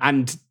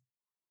 And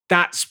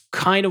that's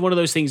kind of one of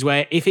those things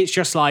where if it's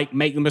just like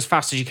make them as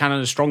fast as you can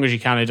and as strong as you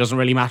can, it doesn't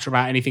really matter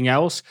about anything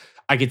else.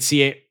 I could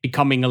see it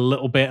becoming a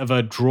little bit of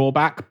a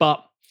drawback,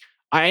 but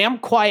I am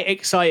quite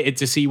excited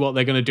to see what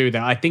they're going to do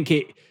there. I think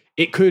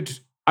it could.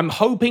 I'm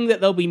hoping that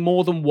there'll be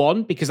more than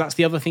one, because that's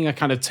the other thing I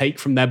kind of take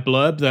from their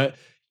blurb, that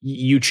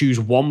you choose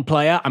one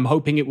player. I'm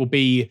hoping it will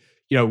be,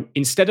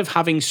 instead of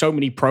having so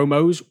many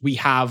promos, we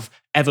have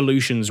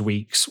evolutions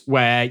weeks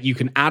where you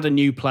can add a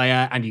new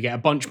player and you get a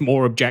bunch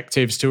more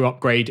objectives to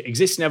upgrade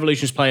existing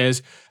evolutions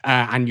players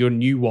and your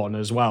new one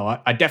as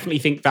well. I definitely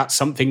think that's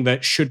something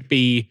that should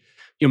be,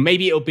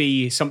 maybe it'll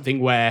be something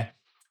where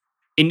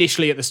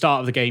initially at the start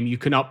of the game, you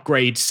can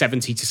upgrade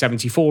 70 to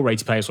 74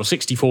 rated players or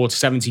 64 to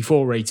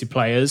 74 rated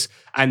players,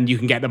 and you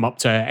can get them up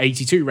to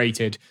 82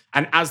 rated.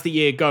 And as the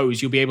year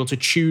goes, you'll be able to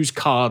choose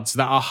cards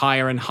that are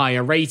higher and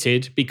higher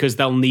rated because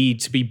they'll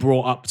need to be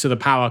brought up to the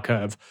power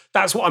curve.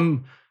 That's what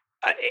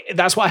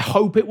I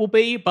hope it will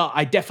be, but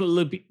I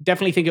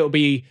definitely think it will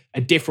be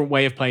a different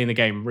way of playing the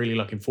game. I'm really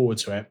looking forward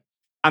to it.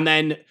 And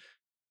then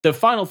the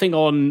final thing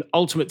on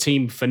Ultimate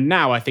Team for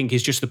now, I think,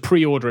 is just the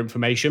pre-order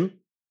information,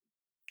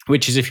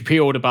 which is if you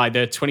pre-order by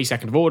the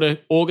 22nd of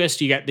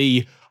August, you get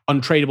the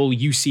untradeable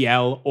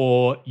UCL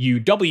or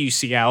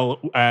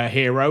UWCL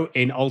hero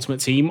in Ultimate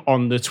Team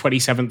on the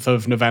 27th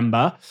of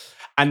November.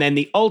 And then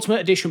the Ultimate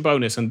Edition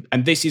bonus, and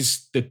this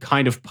is the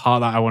kind of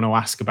part that I want to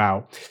ask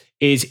about,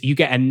 is you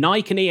get a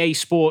Nike and EA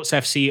Sports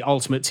FC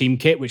Ultimate Team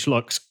kit, which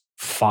looks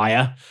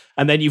fire.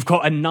 And then you've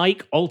got a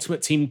Nike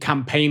Ultimate Team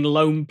campaign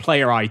loan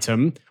player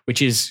item, which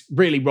is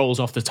really rolls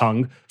off the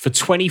tongue, for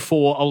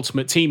 24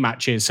 Ultimate Team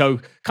matches. So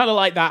kind of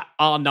like that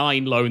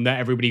R9 loan that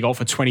everybody got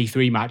for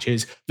 23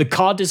 matches. The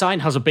card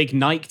design has a big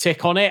Nike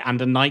tick on it and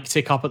a Nike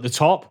tick up at the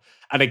top.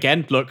 And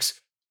again,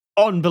 looks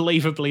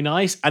unbelievably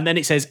nice. And then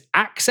it says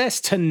access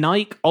to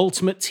Nike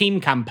Ultimate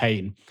Team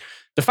campaign.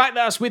 The fact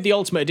that that's with the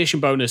Ultimate Edition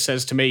bonus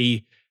says to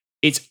me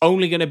it's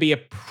only going to be a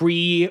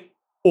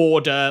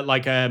pre-order,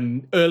 like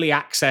early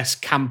access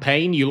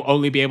campaign. You'll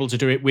only be able to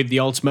do it with the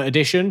Ultimate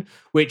Edition,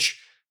 which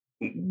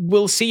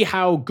we'll see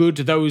how good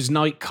those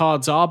Nike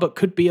cards are, but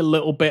could be a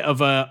little bit of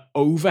a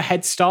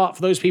overhead start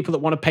for those people that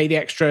want to pay the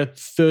extra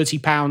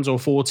 £30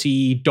 or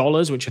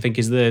 $40, which I think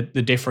is the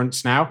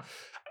difference now.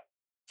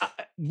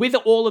 With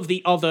all of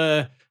the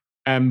other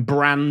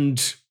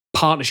brand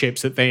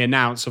partnerships that they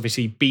announced,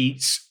 obviously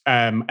Beats,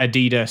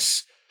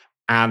 Adidas,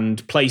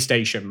 and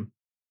PlayStation,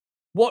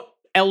 what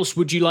else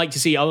would you like to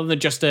see other than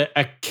just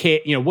a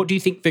kit? What do you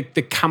think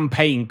the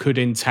campaign could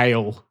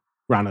entail,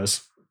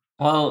 Ranners?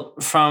 Well,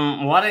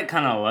 from what it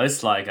kind of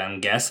looks like, I'm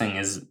guessing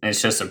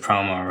it's just a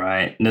promo,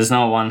 right? There's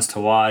no ones to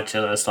watch.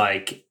 It's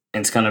like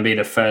it's going to be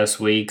the first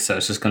week, so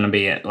it's just going to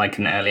be like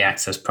an early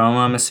access promo,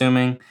 I'm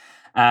assuming.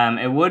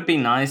 It would be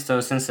nice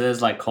though, since it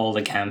is like called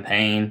a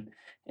campaign,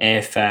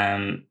 if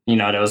there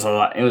was a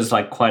lot, it was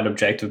like quite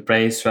objective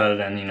based rather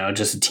than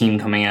just a team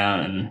coming out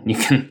and you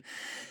can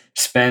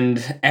spend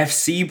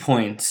FC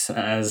points,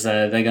 as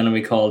they're going to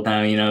be called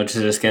now, to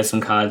just get some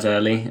cards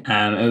early.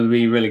 It would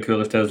be really cool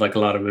if there was like a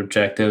lot of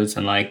objectives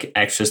and like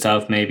extra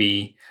stuff,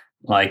 maybe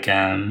like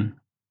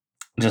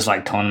just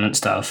like tournament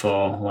stuff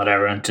or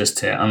whatever, just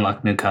to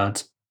unlock new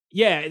cards.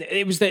 Yeah,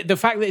 it was the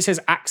fact that it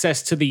says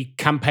access to the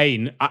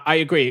campaign. I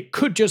agree. It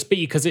could just be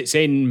because it's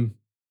in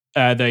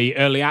the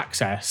early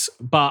access,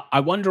 but I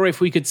wonder if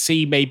we could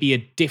see maybe a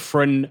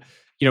different,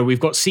 we've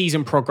got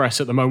season progress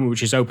at the moment,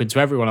 which is open to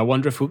everyone. I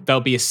wonder if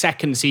there'll be a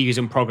second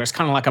season progress,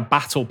 kind of like a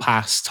battle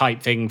pass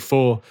type thing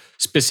for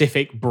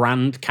specific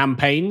brand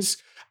campaigns.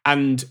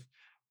 And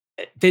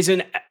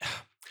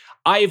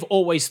I've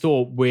always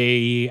thought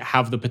we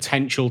have the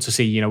potential to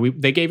see,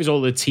 they gave us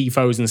all the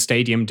tifos and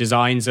stadium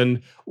designs.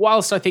 And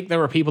whilst I think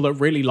there are people that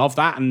really love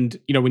that, and,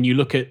 when you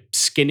look at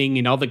skinning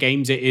in other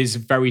games, it is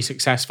very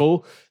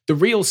successful. The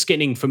real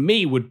skinning for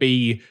me would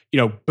be,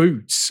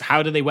 boots.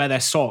 How do they wear their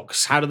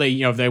socks? How do they,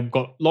 if they've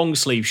got long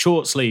sleeves,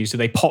 short sleeves, do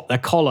they pop their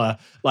collar?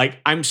 Like,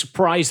 I'm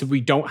surprised that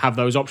we don't have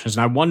those options.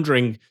 And I'm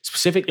wondering,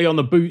 specifically on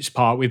the boots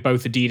part with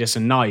both Adidas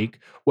and Nike,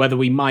 whether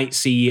we might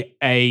see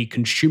a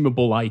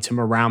consumable item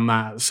around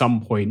that at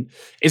some point.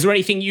 Is there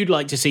anything you'd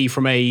like to see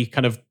from a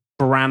kind of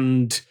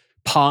brand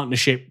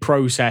partnership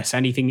process,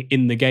 anything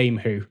in the game,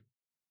 Who?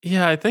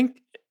 Yeah, I think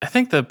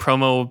the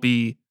promo will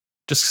be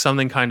just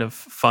something kind of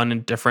fun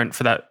and different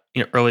for that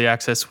early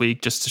access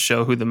week, just to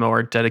show who the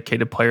more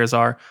dedicated players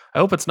are. I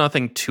hope it's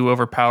nothing too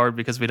overpowered,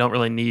 because we don't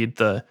really need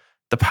the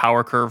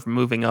power curve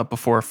moving up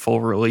before a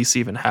full release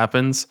even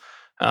happens.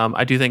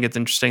 I do think it's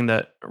interesting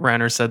that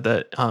Ranner said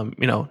that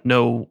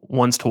no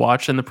ones to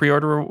watch in the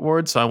pre-order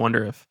rewards. So I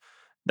wonder if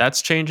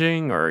that's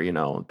changing, or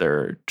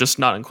they're just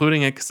not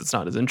including it because it's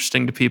not as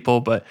interesting to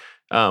people. But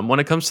when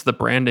it comes to the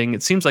branding,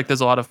 it seems like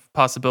there's a lot of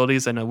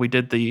possibilities. I know we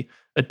did the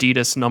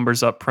Adidas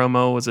Numbers Up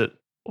promo, was it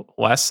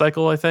last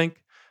cycle, I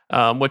think,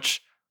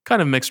 which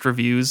kind of mixed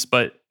reviews,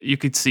 but you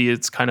could see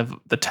it's kind of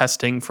the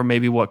testing for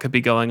maybe what could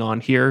be going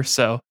on here.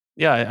 So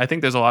yeah, I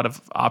think there's a lot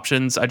of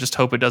options. I just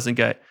hope it doesn't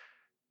get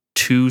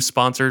too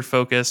sponsored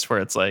focused, where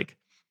it's like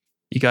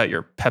you got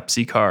your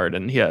Pepsi card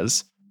and he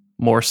has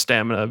more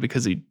stamina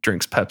because he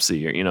drinks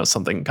Pepsi, or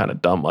something kind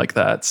of dumb like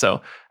that.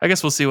 So I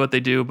guess we'll see what they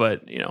do,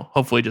 but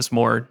hopefully just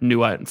more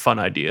new and fun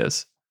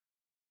ideas.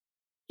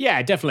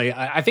 Yeah, definitely.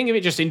 I think if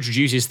it just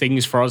introduces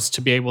things for us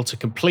to be able to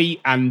complete,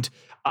 and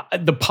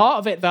the part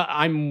of it that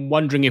I'm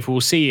wondering if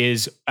we'll see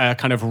is a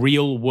kind of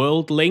real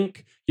world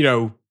link.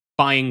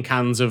 Buying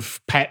cans of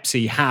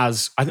Pepsi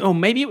has,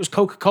 maybe it was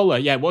Coca-Cola.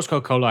 Yeah, it was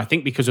Coca-Cola. I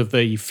think because of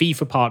the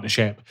FIFA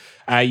partnership,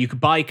 you could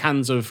buy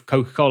cans of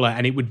Coca-Cola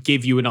and it would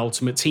give you an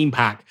Ultimate Team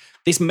pack.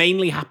 This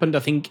mainly happened, I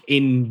think,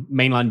 in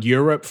mainland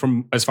Europe,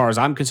 from as far as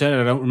I'm concerned.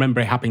 I don't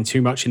remember it happening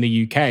too much in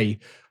the UK,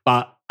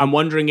 but I'm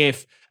wondering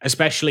if,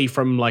 especially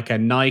from like a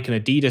Nike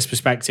and Adidas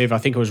perspective, I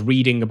think I was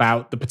reading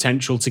about the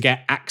potential to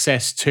get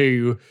access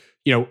to,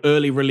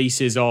 early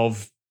releases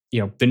of,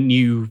 the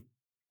new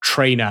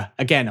trainer.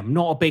 Again, I'm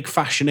not a big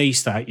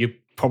fashionista. You're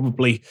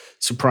probably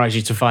surprised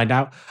you to find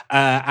out.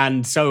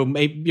 And so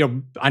maybe,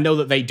 I know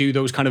that they do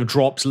those kind of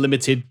drops,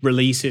 limited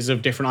releases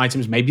of different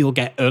items. Maybe you'll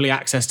get early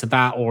access to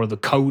that, or the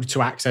code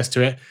to access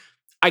to it.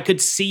 I could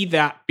see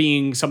that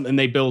being something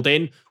they build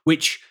in,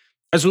 which,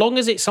 as long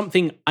as it's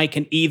something I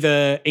can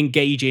either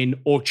engage in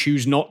or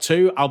choose not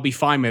to, I'll be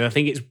fine with. I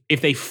think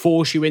if they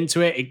force you into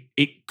it,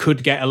 it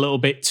could get a little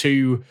bit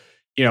too,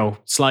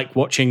 it's like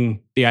watching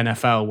the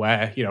NFL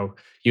where,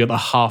 you got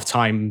the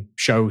halftime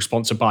show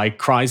sponsored by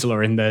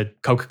Chrysler in the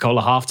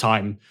Coca-Cola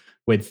halftime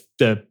with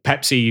the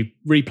Pepsi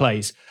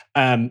replays.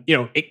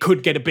 It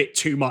could get a bit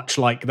too much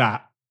like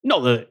that.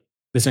 Not that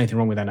there's anything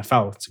wrong with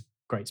NFL. It's a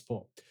great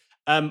sport.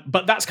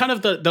 But that's kind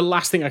of the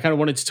last thing I kind of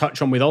wanted to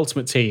touch on with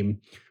Ultimate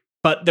Team.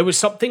 But there was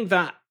something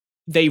that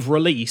they've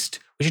released,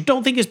 which I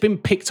don't think has been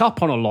picked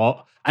up on a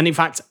lot. And in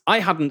fact, I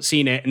hadn't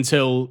seen it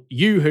until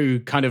you, who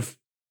kind of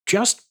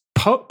just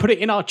put it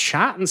in our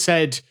chat and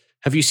said,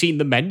 have you seen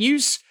the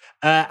menus?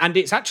 And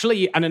it's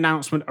actually an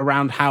announcement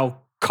around how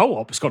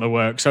co-op is going to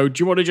work. So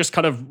do you want to just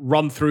kind of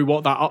run through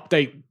what that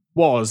update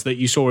was that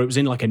you saw? It was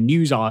in like a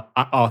news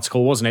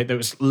article, wasn't it? That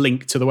was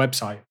linked to the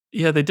website.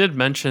 Yeah, they did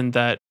mention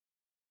that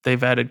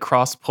they've added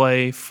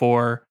crossplay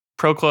for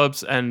pro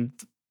clubs, and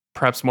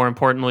perhaps more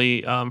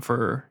importantly,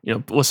 for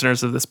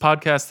listeners of this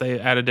podcast, they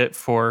added it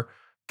for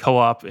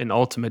co-op in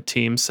Ultimate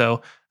Team.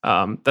 So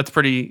that's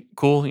pretty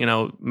cool.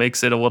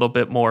 Makes it a little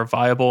bit more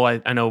viable.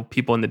 I know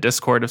people in the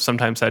Discord have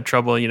sometimes had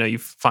trouble. You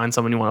find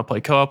someone you want to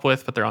play co-op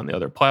with, but they're on the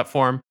other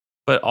platform.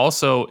 But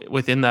also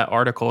within that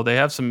article, they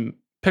have some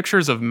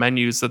pictures of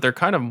menus that they're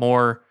kind of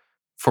more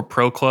for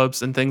pro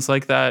clubs and things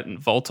like that, and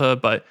Volta.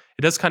 But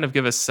it does kind of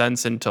give a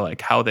sense into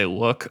like how they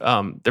look.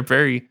 They're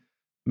very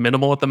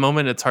minimal at the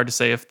moment. It's hard to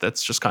say if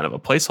that's just kind of a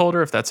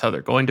placeholder, if that's how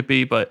they're going to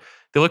be, but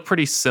they look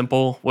pretty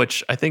simple,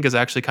 which I think is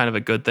actually kind of a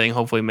good thing.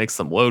 Hopefully it makes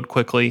them load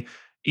quickly,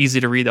 easy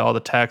to read all the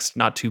text,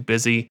 not too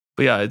busy.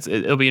 But yeah,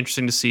 it'll be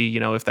interesting to see,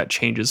 if that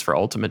changes for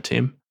Ultimate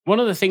Team. One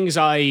of the things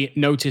I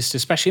noticed,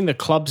 especially in the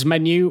clubs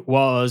menu,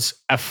 was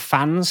a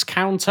fans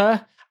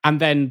counter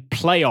and then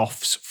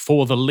playoffs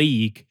for the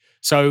league.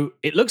 So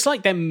it looks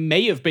like there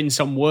may have been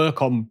some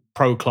work on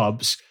pro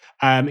clubs.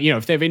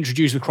 If they've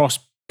introduced the cross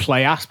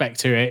play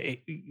aspect to it,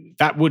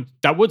 that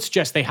would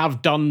suggest they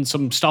have done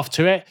some stuff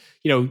to it.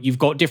 You've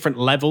got different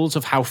levels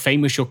of how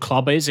famous your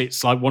club is.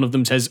 It's like one of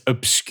them says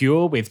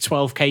obscure with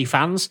 12K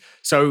fans.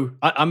 So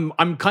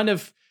I'm kind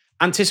of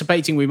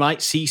anticipating we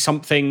might see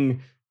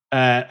something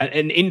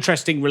an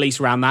interesting release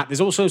around that.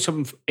 There's also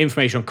some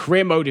information on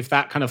career mode, if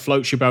that kind of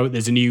floats your boat.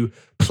 There's a new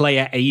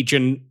player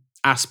agent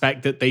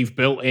aspect that they've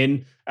built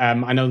in.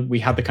 I know we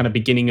had the kind of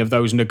beginning of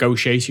those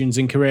negotiations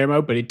in career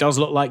mode, but it does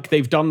look like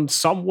they've done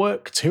some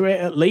work to it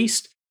at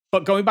least.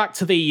 But going back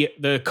to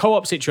the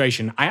co-op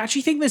situation, I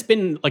actually think there's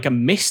been like a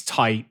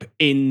mistype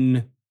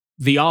in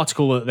the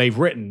article that they've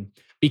written,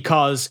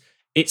 because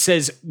it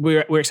says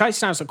we're excited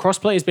to announce that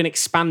crossplay has been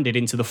expanded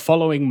into the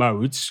following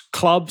modes: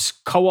 clubs,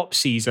 co-op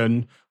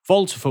season,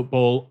 Volta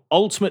Football,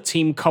 Ultimate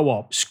Team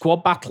Co-op,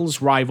 Squad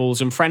Battles, Rivals,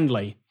 and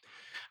Friendly.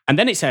 And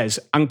then it says,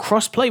 and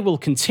crossplay will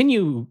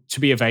continue to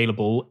be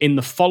available in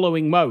the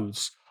following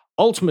modes: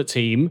 Ultimate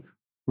Team,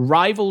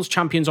 Rivals,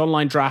 Champions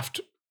Online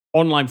Draft,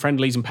 Online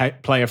Friendlies, and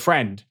Player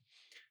Friend.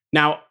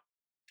 Now,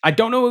 I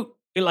don't know,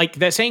 like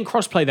they're saying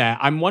crossplay there.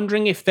 I'm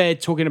wondering if they're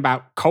talking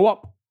about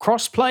co-op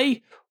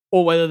crossplay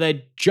or whether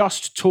they're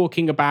just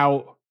talking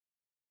about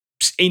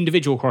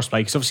individual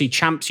crossplay. Because obviously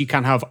champs, you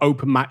can have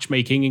open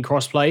matchmaking in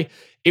crossplay.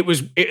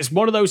 It's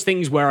one of those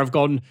things where I've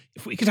gone,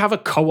 if we could have a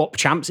co-op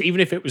champs,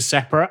 even if it was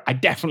separate, I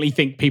definitely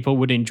think people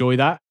would enjoy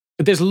that.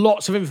 But there's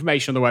lots of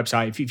information on the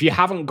website. If you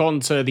haven't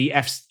gone to the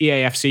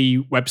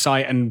EAFC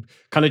website and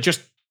kind of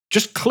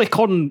just click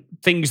on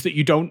things that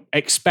you don't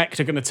expect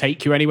are going to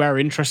take you anywhere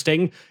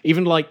interesting.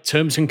 Even like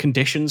terms and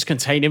conditions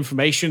contain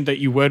information that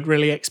you weren't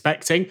really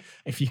expecting,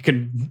 if you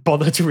can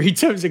bother to read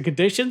terms and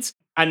conditions.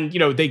 And,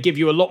 they give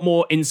you a lot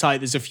more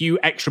insight. There's a few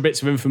extra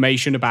bits of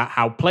information about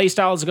how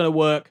playstyles are going to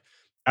work,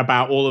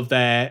 about all of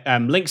their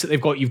links that they've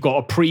got. You've got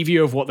a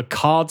preview of what the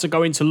cards are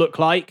going to look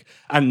like.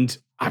 And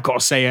I've got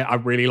to say, I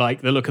really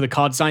like the look of the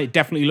card design. It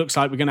definitely looks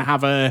like we're going to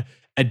have a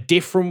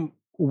different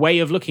way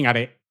of looking at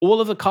it. All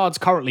of the cards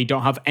currently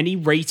don't have any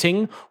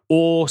rating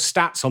or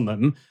stats on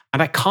them,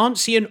 and I can't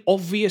see an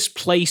obvious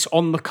place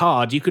on the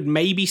card. You could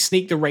maybe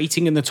sneak the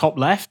rating in the top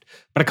left,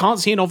 but I can't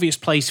see an obvious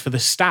place for the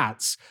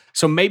stats.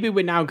 So maybe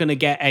we're now going to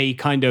get a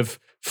kind of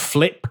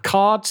flip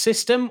card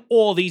system,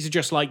 or these are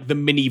just like the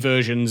mini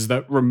versions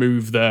that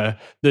remove the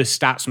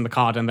stats from the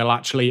card and they'll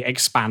actually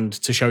expand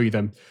to show you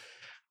them.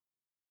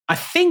 I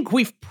think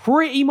we've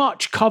pretty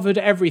much covered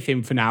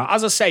everything for now.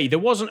 As I say, there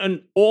wasn't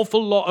an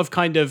awful lot of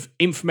kind of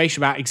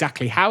information about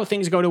exactly how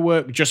things are going to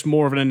work, just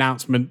more of an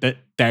announcement that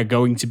they're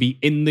going to be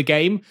in the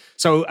game.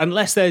 So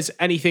unless there's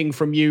anything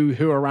from you,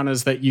 who are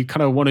runners, that you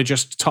kind of want to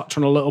just touch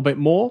on a little bit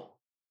more?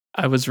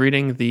 I was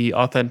reading the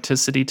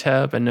authenticity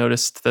tab and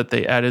noticed that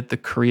they added the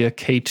Korea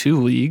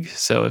K2 League.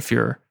 So if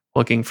you're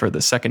looking for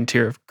the second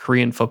tier of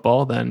Korean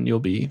football, then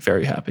you'll be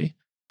very happy.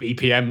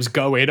 BPM's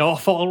going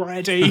off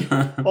already.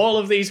 All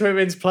of these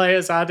women's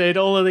players added,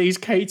 all of these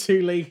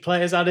K2 League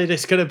players added.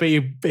 It's gonna be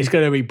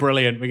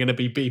brilliant. We're gonna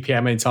be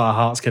BPM into our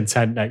heart's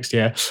content next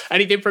year.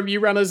 Anything from you,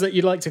 runners, that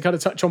you'd like to kind of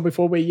touch on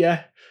before we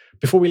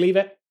leave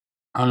it?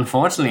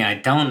 Unfortunately, I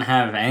don't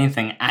have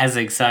anything as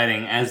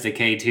exciting as the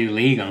K2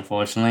 League,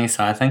 unfortunately.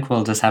 So I think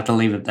we'll just have to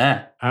leave it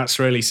there. That's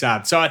really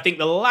sad. So I think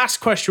the last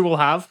question we'll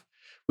have,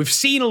 we've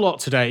seen a lot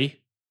today.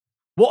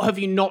 What have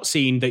you not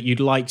seen that you'd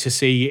like to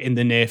see in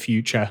the near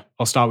future?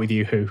 I'll start with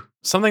you, Who.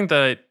 Something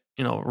that,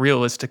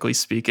 realistically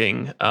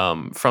speaking,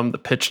 from the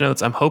pitch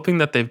notes, I'm hoping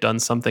that they've done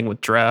something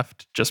with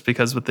draft, just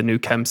because with the new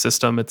chem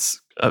system,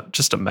 it's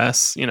just a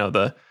mess.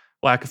 The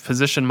lack of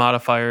position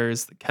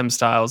modifiers, the chem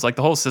styles, like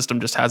the whole system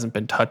just hasn't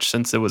been touched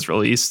since it was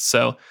released.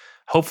 So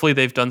hopefully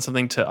they've done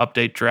something to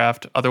update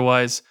draft.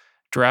 Otherwise,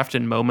 draft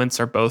and moments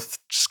are both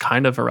just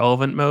kind of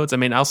irrelevant modes. I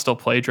mean, I'll still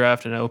play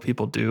draft, I know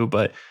people do,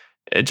 but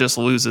it just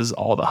loses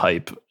all the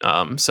hype.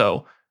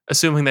 So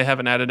assuming they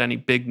haven't added any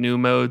big new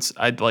modes,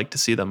 I'd like to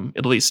see them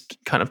at least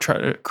kind of try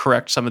to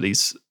correct some of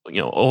these,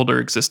 older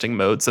existing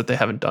modes that they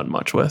haven't done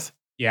much with.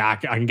 Yeah, I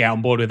can get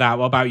on board with that.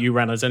 What about you,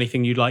 Renners?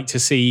 Anything you'd like to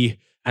see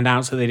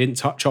announced that they didn't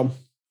touch on?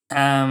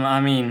 I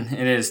mean,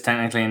 it is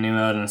technically a new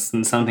mode, and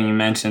it's something you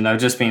mentioned. I've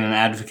just been an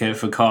advocate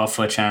for co-op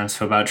FUT champs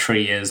for about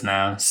 3 years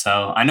now,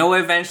 so I know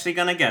we're eventually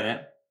going to get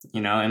it.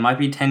 It might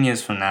be 10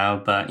 years from now,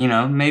 but,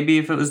 maybe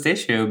if it was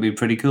this year, it would be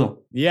pretty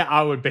cool. Yeah,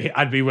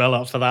 I'd be well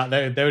up for that.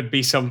 There would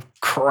be some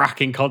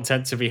cracking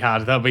content to be had.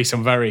 There'll be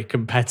some very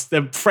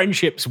competitive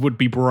friendships would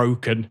be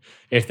broken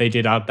if they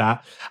did add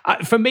that.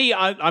 For me,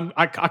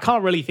 I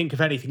can't really think of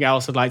anything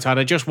else I'd like to add.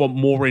 I just want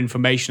more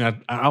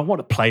information. I want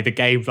to play the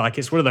game. Like,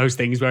 it's one of those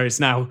things where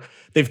it's now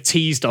they've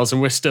teased us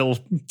and we're still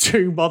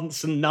 2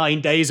 months and 9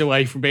 days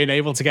away from being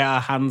able to get our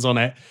hands on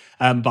it.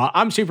 But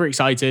I'm super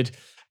excited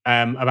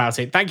about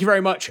it. Thank you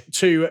very much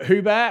to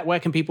Hubert.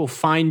 Where can people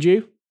find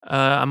you?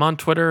 I'm on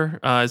Twitter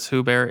as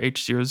Hubert,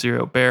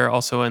 H00Bear,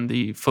 also in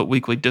the FUT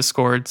Weekly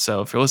Discord.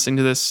 So if you're listening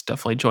to this,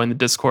 definitely join the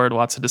Discord.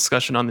 Lots of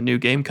discussion on the new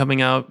game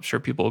coming out. I'm sure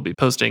people will be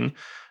posting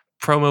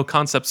promo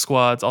concept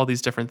squads, all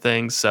these different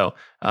things. So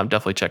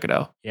definitely check it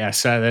out.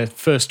 Yes, the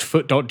first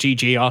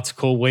FUT.gg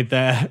article with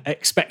their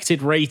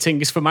expected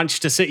ratings for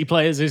Manchester City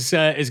players is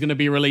going to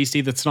be released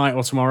either tonight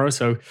or tomorrow.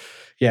 So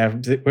yeah,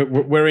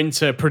 we're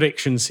into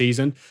prediction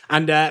season.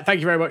 And thank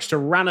you very much to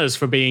Ranners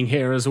for being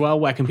here as well.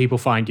 Where can people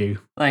find you?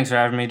 Thanks for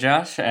having me,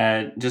 Josh.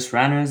 Just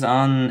Ranners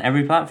on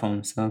every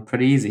platform, so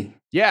pretty easy.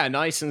 Yeah,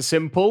 nice and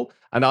simple.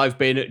 And I've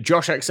been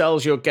Josh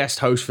Excels, your guest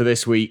host for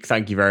this week.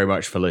 Thank you very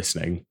much for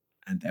listening.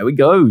 And there we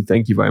go.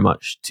 Thank you very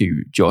much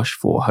to Josh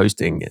for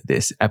hosting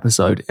this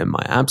episode in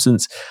my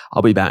absence.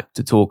 I'll be back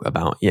to talk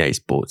about EA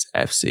Sports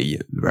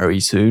FC very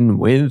soon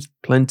with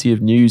plenty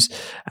of news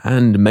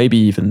and maybe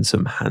even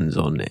some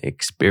hands-on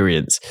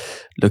experience.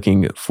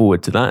 Looking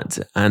forward to that.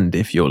 And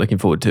if you're looking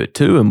forward to it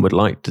too and would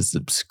like to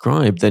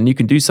subscribe, then you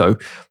can do so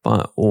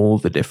via all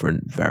the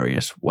different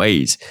various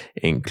ways,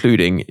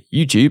 including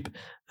YouTube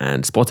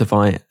and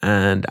Spotify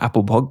and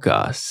Apple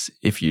Podcasts.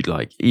 If you'd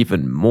like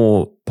even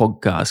more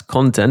podcast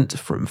content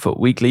from Foot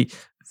Weekly,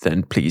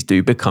 then please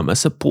do become a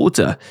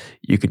supporter.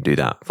 You can do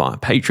that via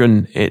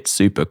Patreon. It's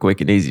super quick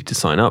and easy to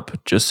sign up.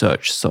 Just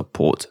search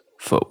Support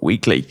Foot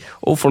Weekly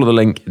or follow the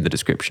link in the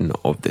description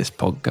of this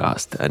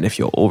podcast. And if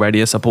you're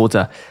already a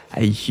supporter,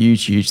 a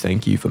huge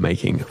thank you for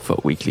making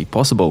Foot Weekly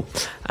possible.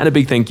 And a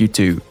big thank you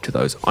to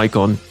those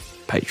icon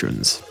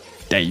patrons: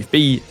 Dave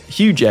B,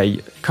 Hugh J,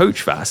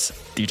 Coach Vass,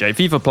 DJ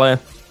FIFA Player,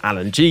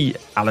 Alan G,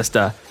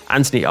 Alistair,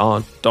 Anthony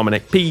R,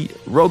 Dominic P,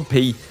 Rob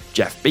P,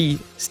 Jeff B,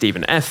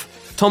 Stephen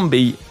F, Tom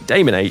B,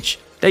 Damon H,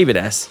 David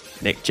S,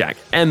 Nick Jack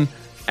M,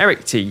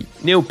 Eric T,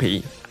 Neil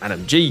P,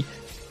 Adam G,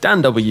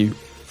 Dan W,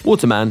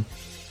 Waterman,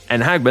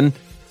 N Hagman,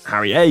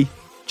 Harry A,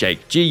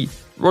 Jake G,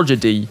 Roger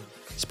D,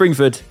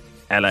 Springford,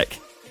 Alec,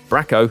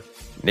 Bracco,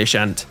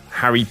 Nishant,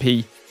 Harry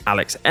P,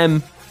 Alex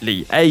M,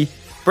 Lee A,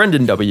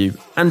 Brendan W,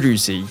 Andrew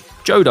C,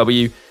 Joe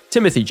W,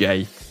 Timothy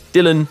J,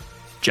 Dylan,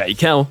 J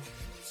Kell,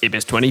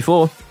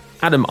 Ibis24,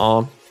 Adam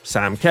R,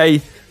 Sam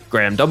K,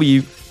 Graham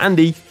W,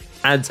 Andy,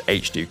 Ads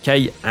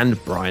H2K,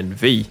 and Brian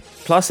V.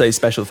 Plus a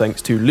special thanks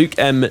to Luke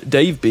M,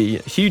 Dave B,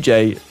 Hugh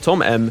J,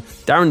 Tom M,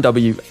 Darren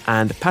W,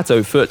 and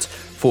Pato Foot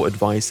for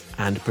advice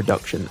and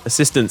production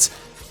assistance.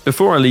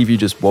 Before I leave you,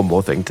 just one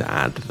more thing to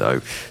add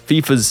though.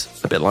 FIFA's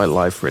a bit like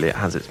life really, it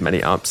has its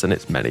many ups and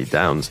its many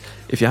downs.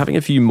 If you're having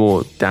a few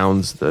more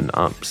downs than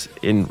ups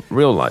in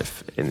real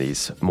life in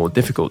these more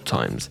difficult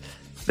times,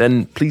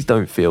 then please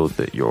don't feel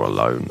that you're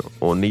alone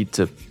or need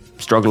to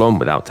struggle on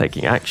without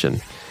taking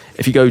action.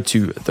 If you go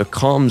to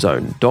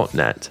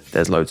thecalmzone.net,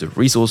 there's loads of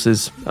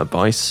resources,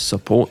 advice,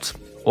 support,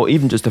 or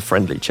even just a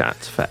friendly chat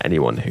for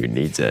anyone who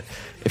needs it.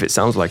 If it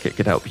sounds like it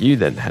could help you,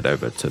 then head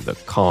over to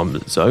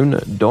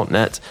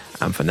thecalmzone.net.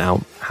 And for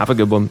now, have a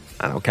good one,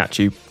 and I'll catch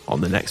you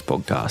on the next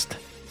podcast.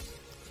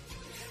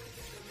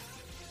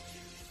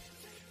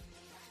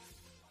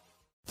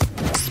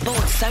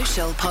 Sports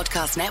Social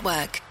Podcast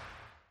Network.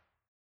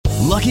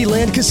 Lucky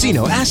Land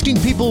Casino, asking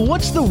people,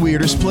 what's the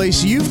weirdest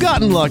place you've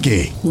gotten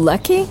lucky?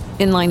 Lucky?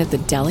 In line at the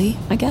deli,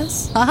 I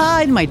guess?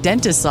 Aha, in my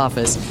dentist's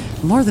office.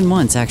 More than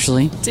once,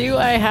 actually. Do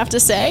I have to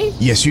say?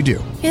 Yes, you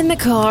do. In the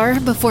car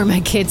before my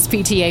kids'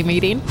 PTA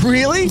meeting.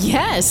 Really?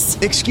 Yes.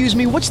 Excuse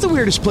me, what's the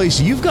weirdest place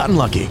you've gotten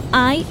lucky?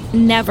 I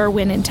never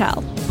win and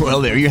tell.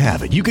 Well, there you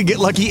have it. You can get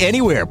lucky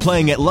anywhere,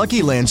 playing at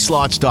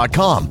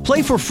LuckyLandSlots.com.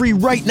 Play for free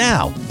right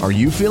now. Are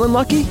you feeling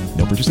lucky?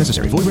 No purchase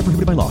necessary. Void where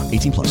prohibited by law.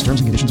 18+.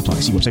 Terms and conditions apply.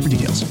 See website for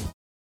details.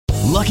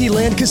 Lucky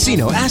Land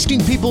Casino,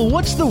 asking people,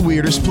 what's the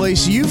weirdest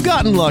place you've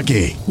gotten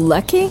lucky?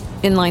 Lucky?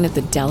 In line at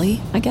the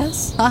deli, I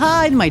guess?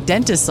 Aha, in my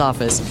dentist's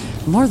office.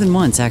 More than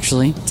once,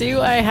 actually.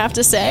 Do I have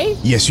to say?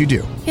 Yes, you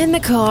do. In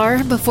the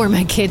car before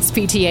my kids'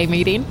 PTA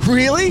meeting.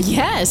 Really?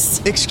 Yes.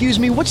 Excuse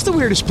me, what's the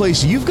weirdest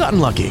place you've gotten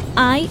lucky?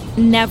 I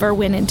never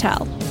win and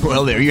tell.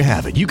 Well, there you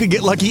have it. You can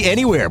get lucky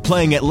anywhere,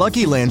 playing at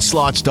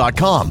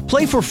LuckyLandSlots.com.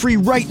 Play for free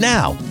right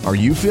now. Are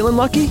you feeling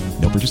lucky?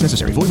 No purchase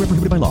necessary. Void where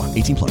prohibited by law.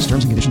 18+.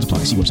 Terms and conditions apply.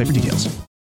 See website for details.